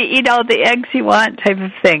worry, eat all the eggs you want type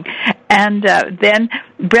of thing. And then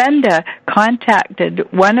Brenda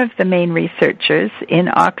contacted one of the main researchers in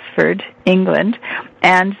Oxford, England,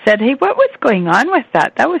 and said, hey, what was going on with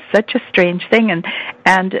that? That was such a strange thing.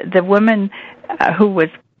 And the woman who was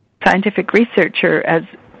scientific researcher as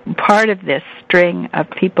part of this string of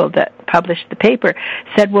people that published the paper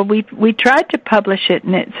said, well, we tried to publish it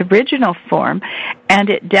in its original form, and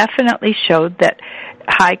it definitely showed that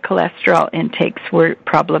high cholesterol intakes were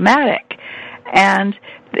problematic. And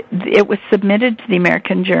it was submitted to the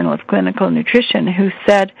American Journal of Clinical Nutrition, who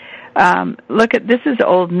said, look, this is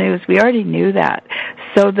old news. We already knew that.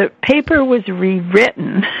 So the paper was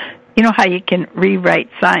rewritten. You know how you can rewrite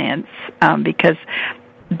science because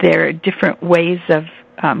there are different ways of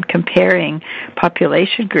comparing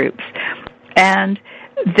population groups. And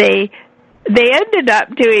they ended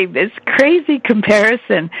up doing this crazy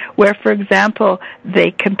comparison where, for example,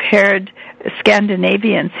 they compared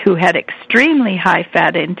Scandinavians who had extremely high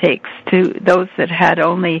fat intakes to those that had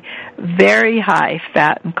only very high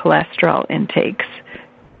fat and cholesterol intakes.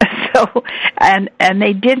 So, and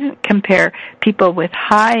they didn't compare people with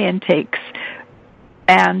high intakes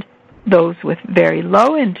and those with very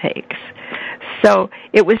low intakes. So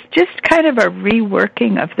it was just kind of a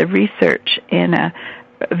reworking of the research in a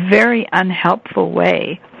very unhelpful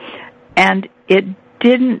way, and it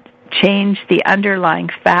didn't change the underlying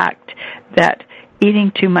fact that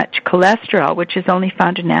eating too much cholesterol, which is only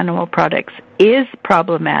found in animal products, is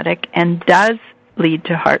problematic and does lead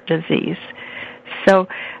to heart disease. So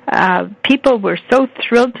people were so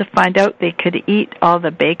thrilled to find out they could eat all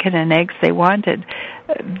the bacon and eggs they wanted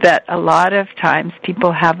that a lot of times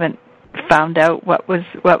people haven't found out what was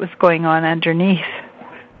going on underneath.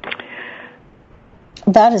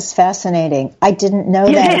 That is fascinating. I didn't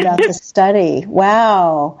know that about the study.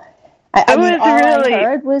 Wow. I mean, all really... I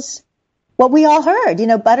heard was what we all heard,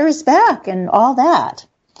 butter is back and all that.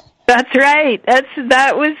 That's right.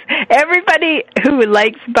 That was, everybody who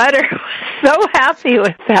likes butter was so happy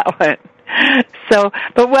with that one. So,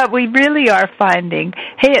 but what we really are finding,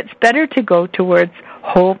 hey, it's better to go towards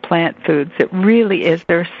whole plant foods. It really is.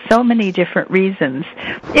 There are so many different reasons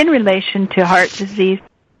in relation to heart disease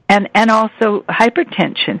and also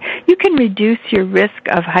hypertension. You can reduce your risk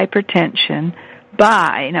of hypertension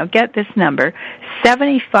by, now get this number,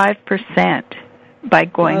 75% by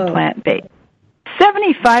going plant-based.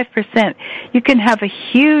 75%. You can have a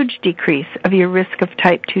huge decrease of your risk of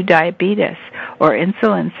type 2 diabetes or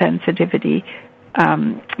insulin sensitivity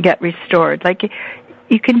get restored. Like,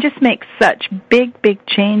 you can just make such big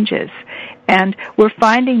changes. And we're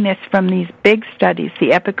finding this from these big studies,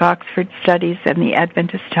 the Epic Oxford studies and the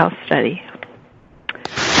Adventist Health study.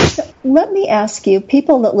 So let me ask you,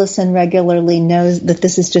 people that listen regularly know that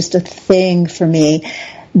this is just a thing for me,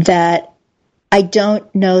 that I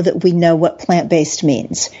don't know that we know what plant-based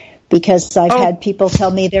means. Because I've had people tell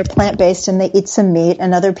me they're plant-based and they eat some meat,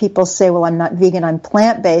 and other people say, well, I'm not vegan, I'm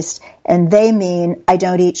plant-based, and they mean I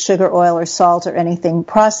don't eat sugar, oil, or salt or anything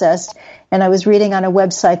processed. And I was reading on a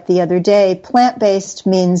website the other day, plant-based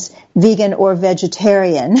means vegan or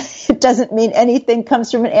vegetarian. It doesn't mean anything comes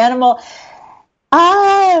from an animal.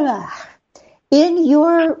 In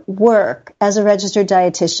your work as a registered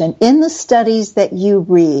dietitian, in the studies that you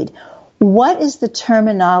read, what is the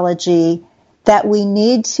terminology that we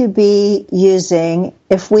need to be using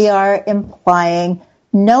if we are implying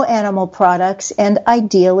no animal products and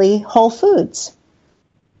ideally whole foods?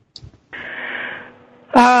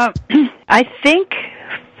 I think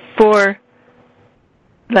there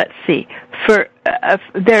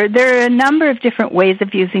are a number of different ways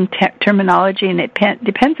of using terminology, and it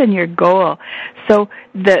depends on your goal. So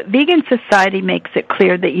the Vegan Society makes it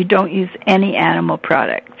clear that you don't use any animal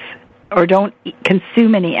products or don't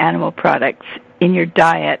consume any animal products in your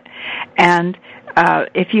diet. And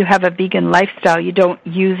if you have a vegan lifestyle, you don't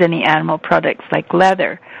use any animal products like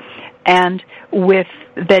leather. And with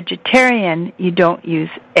vegetarian, you don't use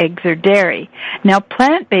eggs or dairy. Now,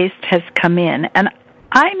 plant-based has come in, and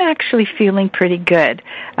I'm actually feeling pretty good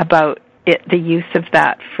about the use of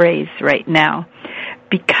that phrase right now,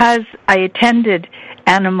 because I attended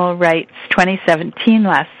Animal Rights 2017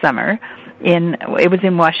 last summer. It was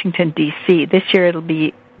in Washington, D.C. This year it'll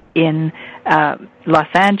be in Los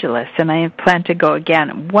Angeles, and I plan to go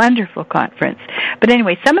again. Wonderful conference. But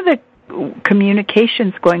anyway, some of the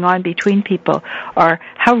communications going on between people are,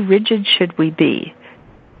 how rigid should we be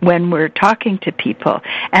when we're talking to people?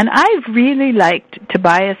 And I've really liked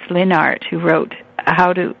Tobias Linhart, who wrote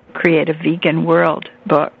How to Create a Vegan World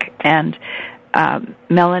book, and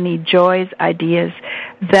Melanie Joy's ideas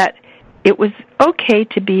that it was okay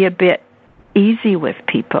to be a bit easy with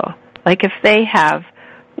people. Like if they have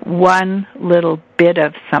one little bit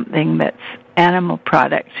of something that's animal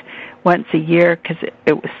product once a year because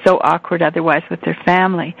it was so awkward otherwise with their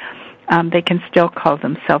family, they can still call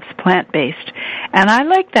themselves plant-based. And I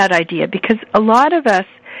like that idea because a lot of us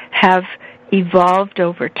have evolved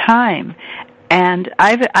over time. And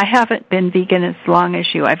I haven't been vegan as long as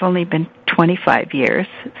you. I've only been 25 years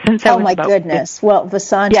since I was about... Oh, my goodness. Well,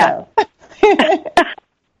 Vasanto. Yeah.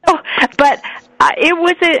 But it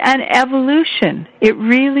was an evolution. It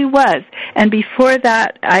really was. And before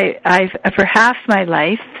that, I've for half my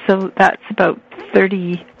life, so that's about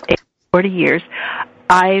 40 years,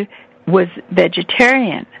 I was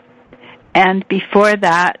vegetarian. And before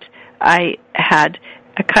that, I had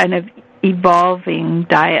a kind of evolving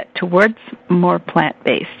diet towards more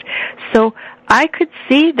plant-based. So I could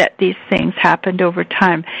see that these things happened over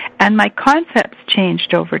time, and my concepts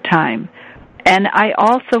changed over time. And I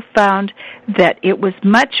also found that it was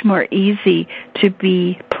much more easy to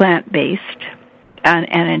be plant-based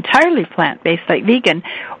and entirely plant-based, like vegan,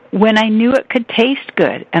 when I knew it could taste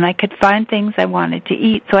good and I could find things I wanted to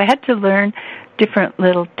eat. So I had to learn different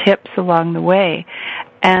little tips along the way.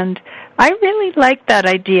 And I really liked that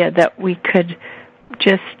idea that we could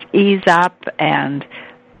just ease up and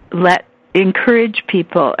encourage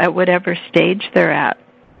people at whatever stage they're at.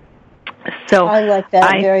 So I like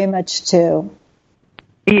that very much too.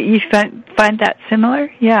 You find that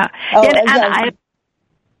similar? Yeah. Oh,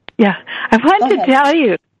 I want to tell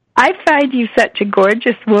you, I find you such a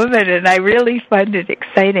gorgeous woman, and I really find it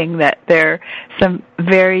exciting that there are some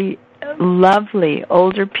very lovely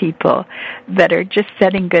older people that are just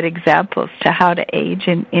setting good examples to how to age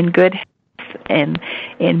in good health,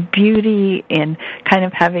 in beauty, in kind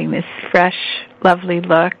of having this fresh, lovely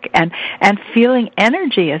look, and feeling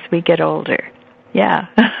energy as we get older. Yeah.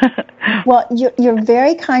 Well, you're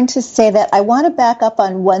very kind to say that. I want to back up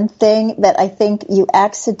on one thing that I think you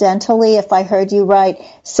accidentally, if I heard you right,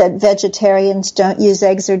 said vegetarians don't use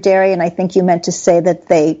eggs or dairy, and I think you meant to say that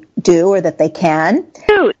they do or that they can.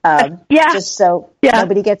 Just so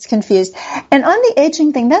nobody gets confused. And on the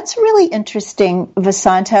aging thing, that's really interesting,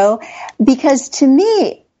 Vasanto, because to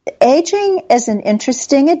me, aging is an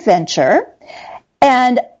interesting adventure,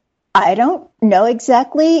 and I don't know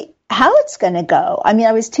exactly how it's going to go. I mean,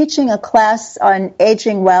 I was teaching a class on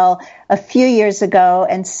aging well a few years ago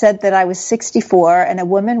and said that I was 64, and a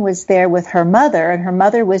woman was there with her mother, and her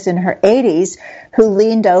mother was in her 80s, who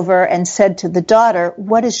leaned over and said to the daughter,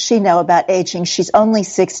 what does she know about aging? She's only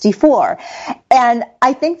 64. And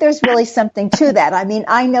I think there's really something to that. I mean,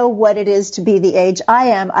 I know what it is to be the age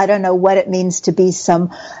I am. I don't know what it means to be some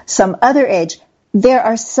other age. There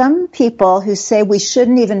are some people who say we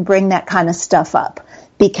shouldn't even bring that kind of stuff up,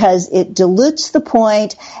 because it dilutes the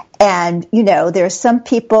point. And, there are some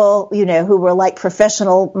people, who were like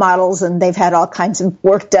professional models and they've had all kinds of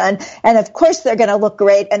work done. And of course they're going to look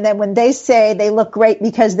great. And then when they say they look great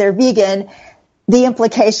because they're vegan, the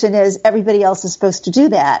implication is everybody else is supposed to do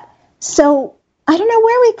that. So I don't know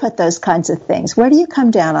where we put those kinds of things. Where do you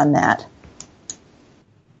come down on that?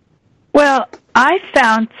 Well, I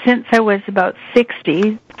found since I was about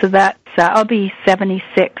 60, so that's, I'll be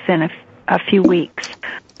 76 in a few weeks,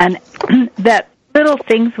 and that little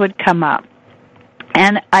things would come up.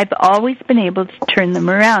 And I've always been able to turn them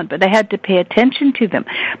around, but I had to pay attention to them.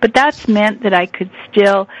 But that's meant that I could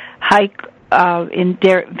still hike in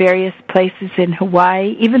various places in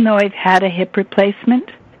Hawaii, even though I've had a hip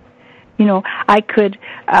replacement. I could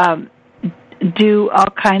do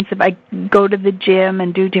all kinds of, I go to the gym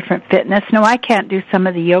and do different fitness. No, I can't do some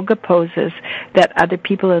of the yoga poses that other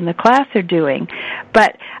people in the class are doing.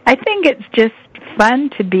 But I think it's just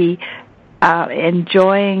fun to be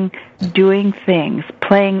enjoying doing things,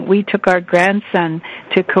 playing. We took our grandson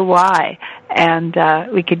to Kauai, and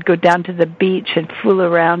we could go down to the beach and fool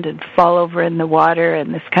around and fall over in the water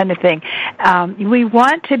and this kind of thing. We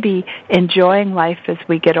want to be enjoying life as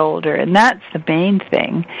we get older, and that's the main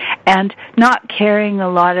thing. And not carrying a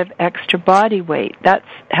lot of extra body weight, that's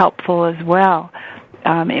helpful as well.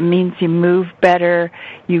 It means you move better,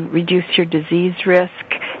 you reduce your disease risk,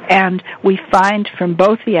 and we find from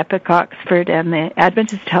both the Epic Oxford and the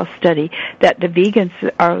Adventist Health Study that the vegans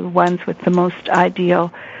are the ones with the most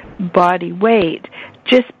ideal body weight.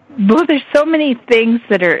 There's so many things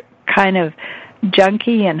that are kind of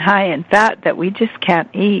junky and high in fat that we just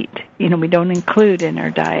can't eat. We don't include in our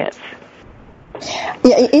diets.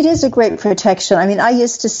 Yeah, it is a great protection. I mean, I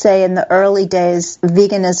used to say in the early days,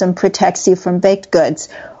 veganism protects you from baked goods.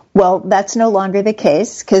 Well, that's no longer the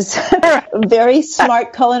case because very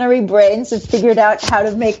smart culinary brains have figured out how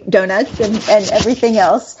to make donuts and everything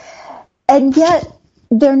else. And yet,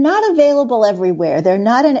 they're not available everywhere. They're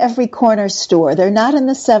not in every corner store. They're not in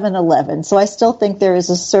the 7-Eleven. So I still think there is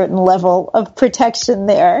a certain level of protection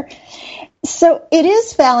there. So it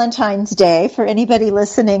is Valentine's Day for anybody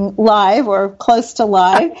listening live or close to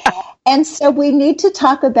live. And so we need to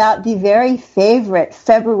talk about the very favorite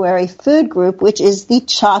February food group, which is the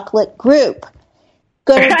chocolate group.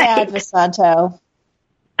 Good or bad, Vasanto?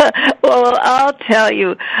 Well, I'll tell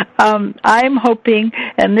you, I'm hoping,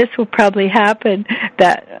 and this will probably happen,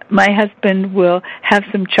 that my husband will have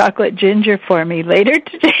some chocolate ginger for me later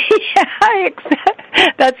today.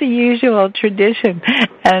 That's a usual tradition.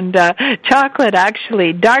 And chocolate,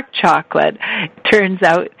 actually, dark chocolate, turns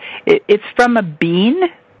out it's from a bean.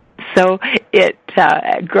 So it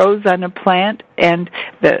grows on a plant, and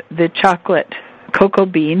the chocolate cocoa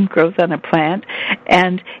bean grows on a plant,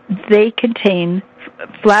 and they contain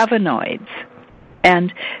flavonoids,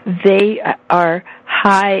 and they are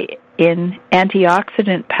high in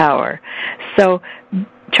antioxidant power. So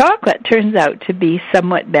chocolate turns out to be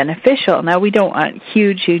somewhat beneficial. Now, we don't want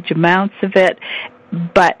huge amounts of it,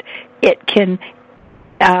 but it can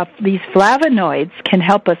these flavonoids can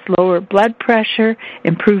help us lower blood pressure,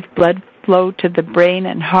 improve blood flow to the brain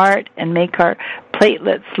and heart, and make our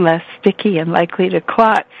platelets less sticky and likely to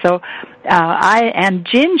clot. So and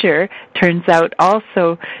ginger turns out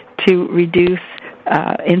also to reduce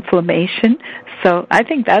inflammation. So I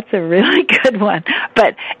think that's a really good one.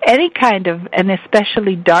 But any kind of, and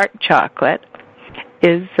especially dark chocolate,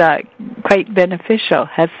 is quite beneficial,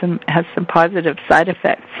 has some positive side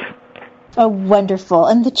effects. Oh, wonderful.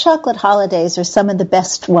 And the chocolate holidays are some of the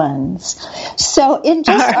best ones. So in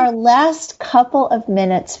just our last couple of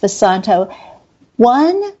minutes, Vasanto,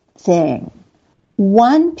 one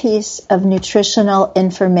piece of nutritional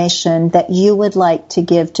information that you would like to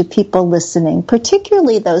give to people listening,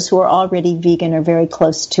 particularly those who are already vegan or very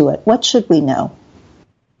close to it. What should we know?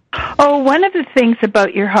 Oh, one of the things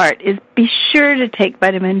about your heart is be sure to take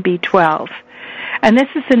vitamin B12. And this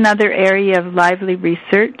is another area of lively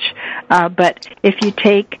research, but if you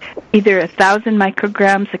take either 1,000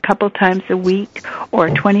 micrograms a couple times a week or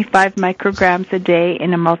 25 micrograms a day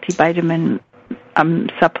in a multivitamin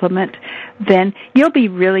supplement, then you'll be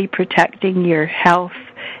really protecting your health.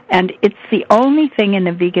 And it's the only thing in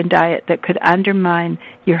the vegan diet that could undermine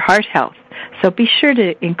your heart health. So be sure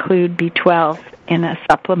to include B12 in a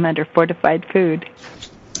supplement or fortified food.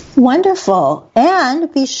 Wonderful.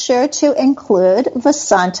 And be sure to include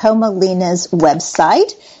Vasanto Molina's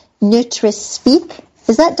website, NutriSpeak.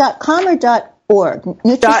 Is that .com or .org?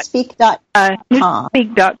 NutriSpeak.com.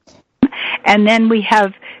 NutriSpeak.com. And then we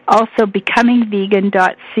have also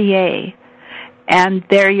becomingvegan.ca. And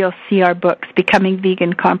there you'll see our books, Becoming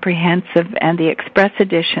Vegan Comprehensive and the Express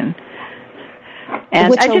Edition.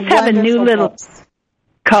 And which I just have a new little books.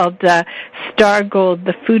 Called Star Gold,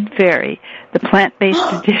 the Food Fairy, the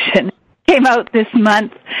plant-based edition. Came out this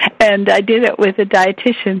month, and I did it with a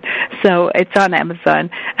dietitian, so it's on Amazon.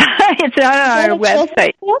 It's on our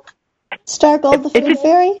website. Star Gold, the Food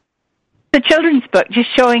Fairy? The children's book,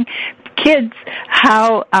 just showing kids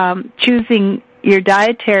how choosing your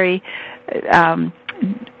dietary,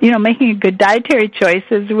 making a good dietary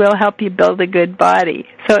choices will help you build a good body.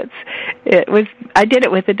 So I did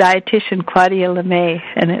it with a dietitian, Claudia LeMay,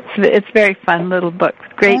 and it's very fun little book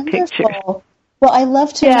with great pictures. Well, I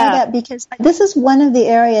love to know that, because this is one of the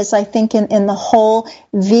areas I think in the whole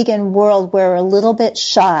vegan world where we're a little bit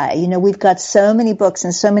shy. We've got so many books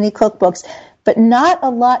and so many cookbooks, but not a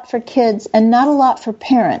lot for kids and not a lot for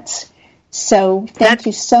parents. So thank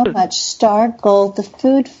you so much. Star Gold, the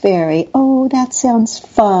Food Fairy. Oh, that sounds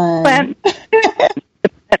fun. By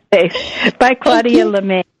Claudia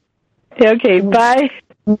LeMay. Okay, bye.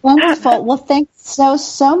 Wonderful. Well, thanks so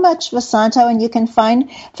much, Vasanto. And you can find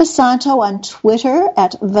Vasanto on Twitter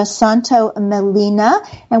at Vasanto Melina.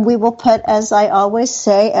 And we will put, as I always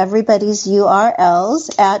say, everybody's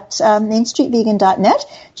URLs at mainstreetvegan.net.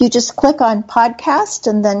 You just click on podcast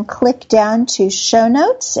and then click down to show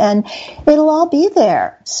notes, and it'll all be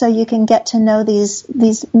there. So you can get to know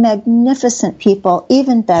these magnificent people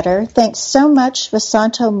even better. Thanks so much,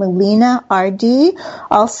 Vasanto Melina, RD.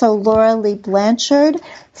 Also, Laura Lee Blanchard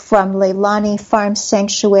from Leilani Farm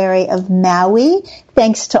Sanctuary of Maui.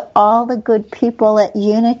 Thanks to all the good people at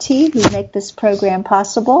Unity who make this program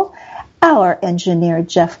possible. Our engineer,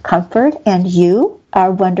 Jeff Comfort, and you,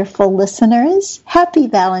 our wonderful listeners. Happy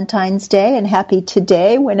Valentine's Day and happy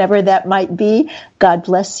today, whenever that might be. God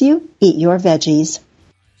bless you. Eat your veggies.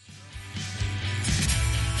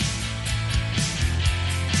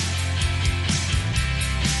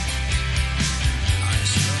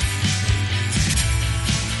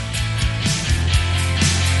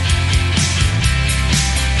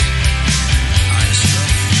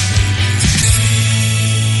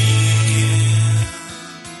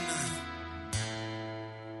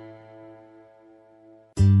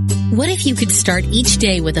 What if you could start each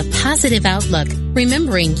day with a positive outlook,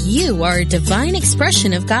 remembering you are a divine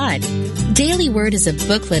expression of God? Daily Word is a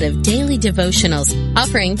booklet of daily devotionals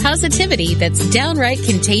offering positivity that's downright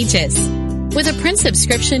contagious. With a print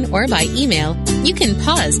subscription or by email, you can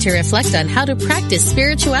pause to reflect on how to practice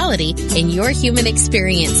spirituality in your human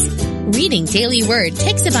experience. Reading Daily Word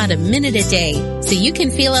takes about a minute a day, so you can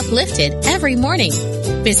feel uplifted every morning.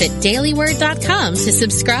 Visit dailyword.com to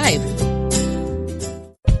subscribe.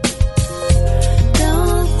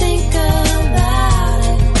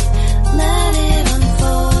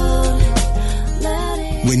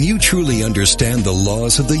 When you truly understand the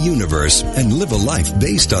laws of the universe and live a life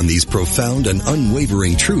based on these profound and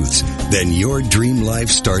unwavering truths, then your dream life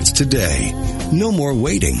starts today. No more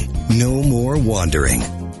waiting, no more wandering.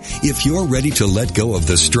 If you're ready to let go of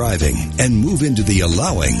the striving and move into the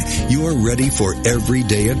allowing, you're ready for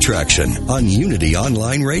Everyday Attraction on Unity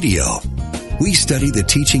Online Radio. We study the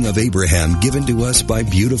teaching of Abraham given to us by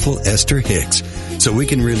beautiful Esther Hicks, so we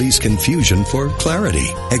can release confusion for clarity,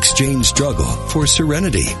 exchange struggle for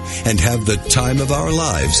serenity, and have the time of our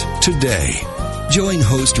lives today. Join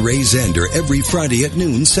host Ray Zander every Friday at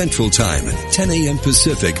noon Central Time, 10 a.m.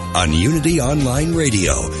 Pacific on Unity Online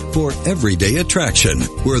Radio for Everyday Attraction,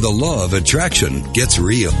 where the law of attraction gets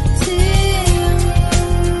real.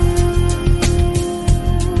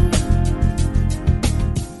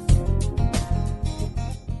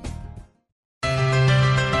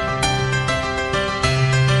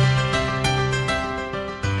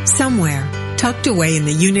 Somewhere, tucked away in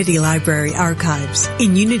the Unity Library archives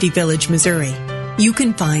in Unity Village, Missouri, you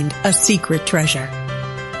can find a secret treasure.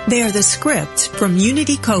 They are the scripts from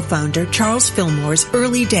Unity co-founder Charles Fillmore's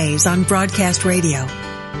early days on broadcast radio.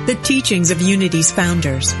 The teachings of Unity's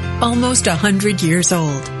founders, almost 100 years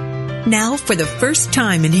old. Now, for the first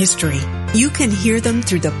time in history, you can hear them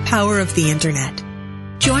through the power of the Internet.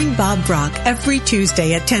 Join Bob Brock every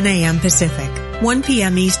Tuesday at 10 a.m. Pacific, 1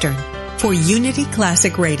 p.m. Eastern, for Unity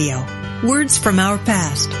Classic Radio, Words from Our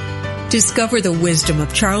Past. Discover the wisdom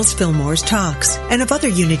of Charles Fillmore's talks and of other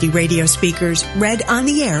Unity radio speakers read on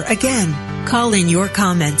the air again. Call in your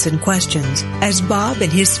comments and questions as Bob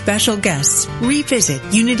and his special guests revisit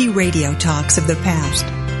Unity radio talks of the past,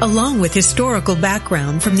 along with historical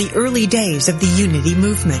background from the early days of the Unity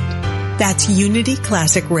movement. That's Unity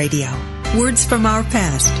Classic Radio, Words from Our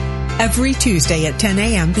Past, every Tuesday at 10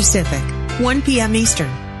 a.m. Pacific, 1 p.m.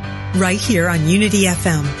 Eastern. Right here on Unity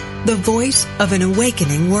FM, the voice of an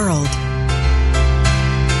awakening world.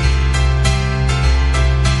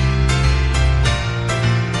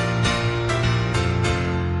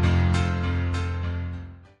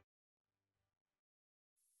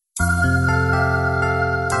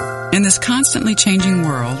 In this constantly changing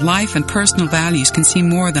world, life and personal values can seem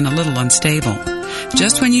more than a little unstable.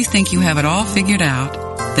 Just when you think you have it all figured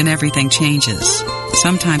out, then everything changes.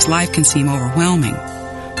 Sometimes life can seem overwhelming.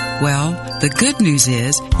 Well, the good news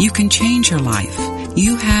is you can change your life.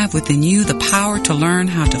 You have within you the power to learn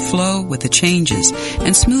how to flow with the changes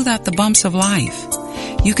and smooth out the bumps of life.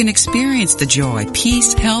 You can experience the joy,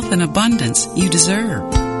 peace, health, and abundance you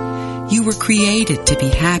deserve. You were created to be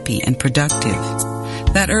happy and productive.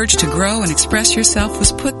 That urge to grow and express yourself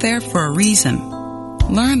was put there for a reason.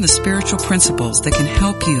 Learn the spiritual principles that can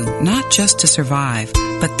help you not just to survive,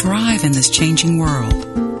 but thrive in this changing world.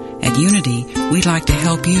 At Unity, we'd like to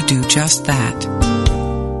help you do just that.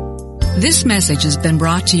 This message has been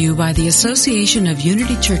brought to you by the Association of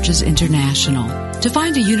Unity Churches International. To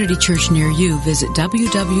find a Unity Church near you, visit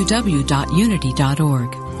www.unity.org.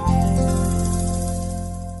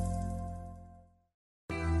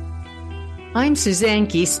 I'm Suzanne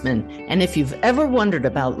Giesman, and if you've ever wondered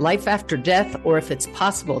about life after death or if it's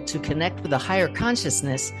possible to connect with a higher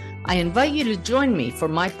consciousness, I invite you to join me for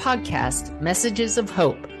my podcast, Messages of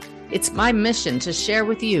Hope. It's my mission to share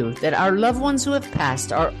with you that our loved ones who have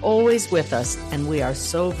passed are always with us, and we are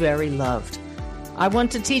so very loved. I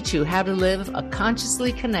want to teach you how to live a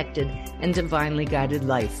consciously connected and divinely guided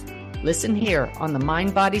life. Listen here on the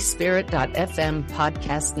MindBodySpirit.fm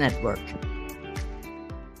podcast network.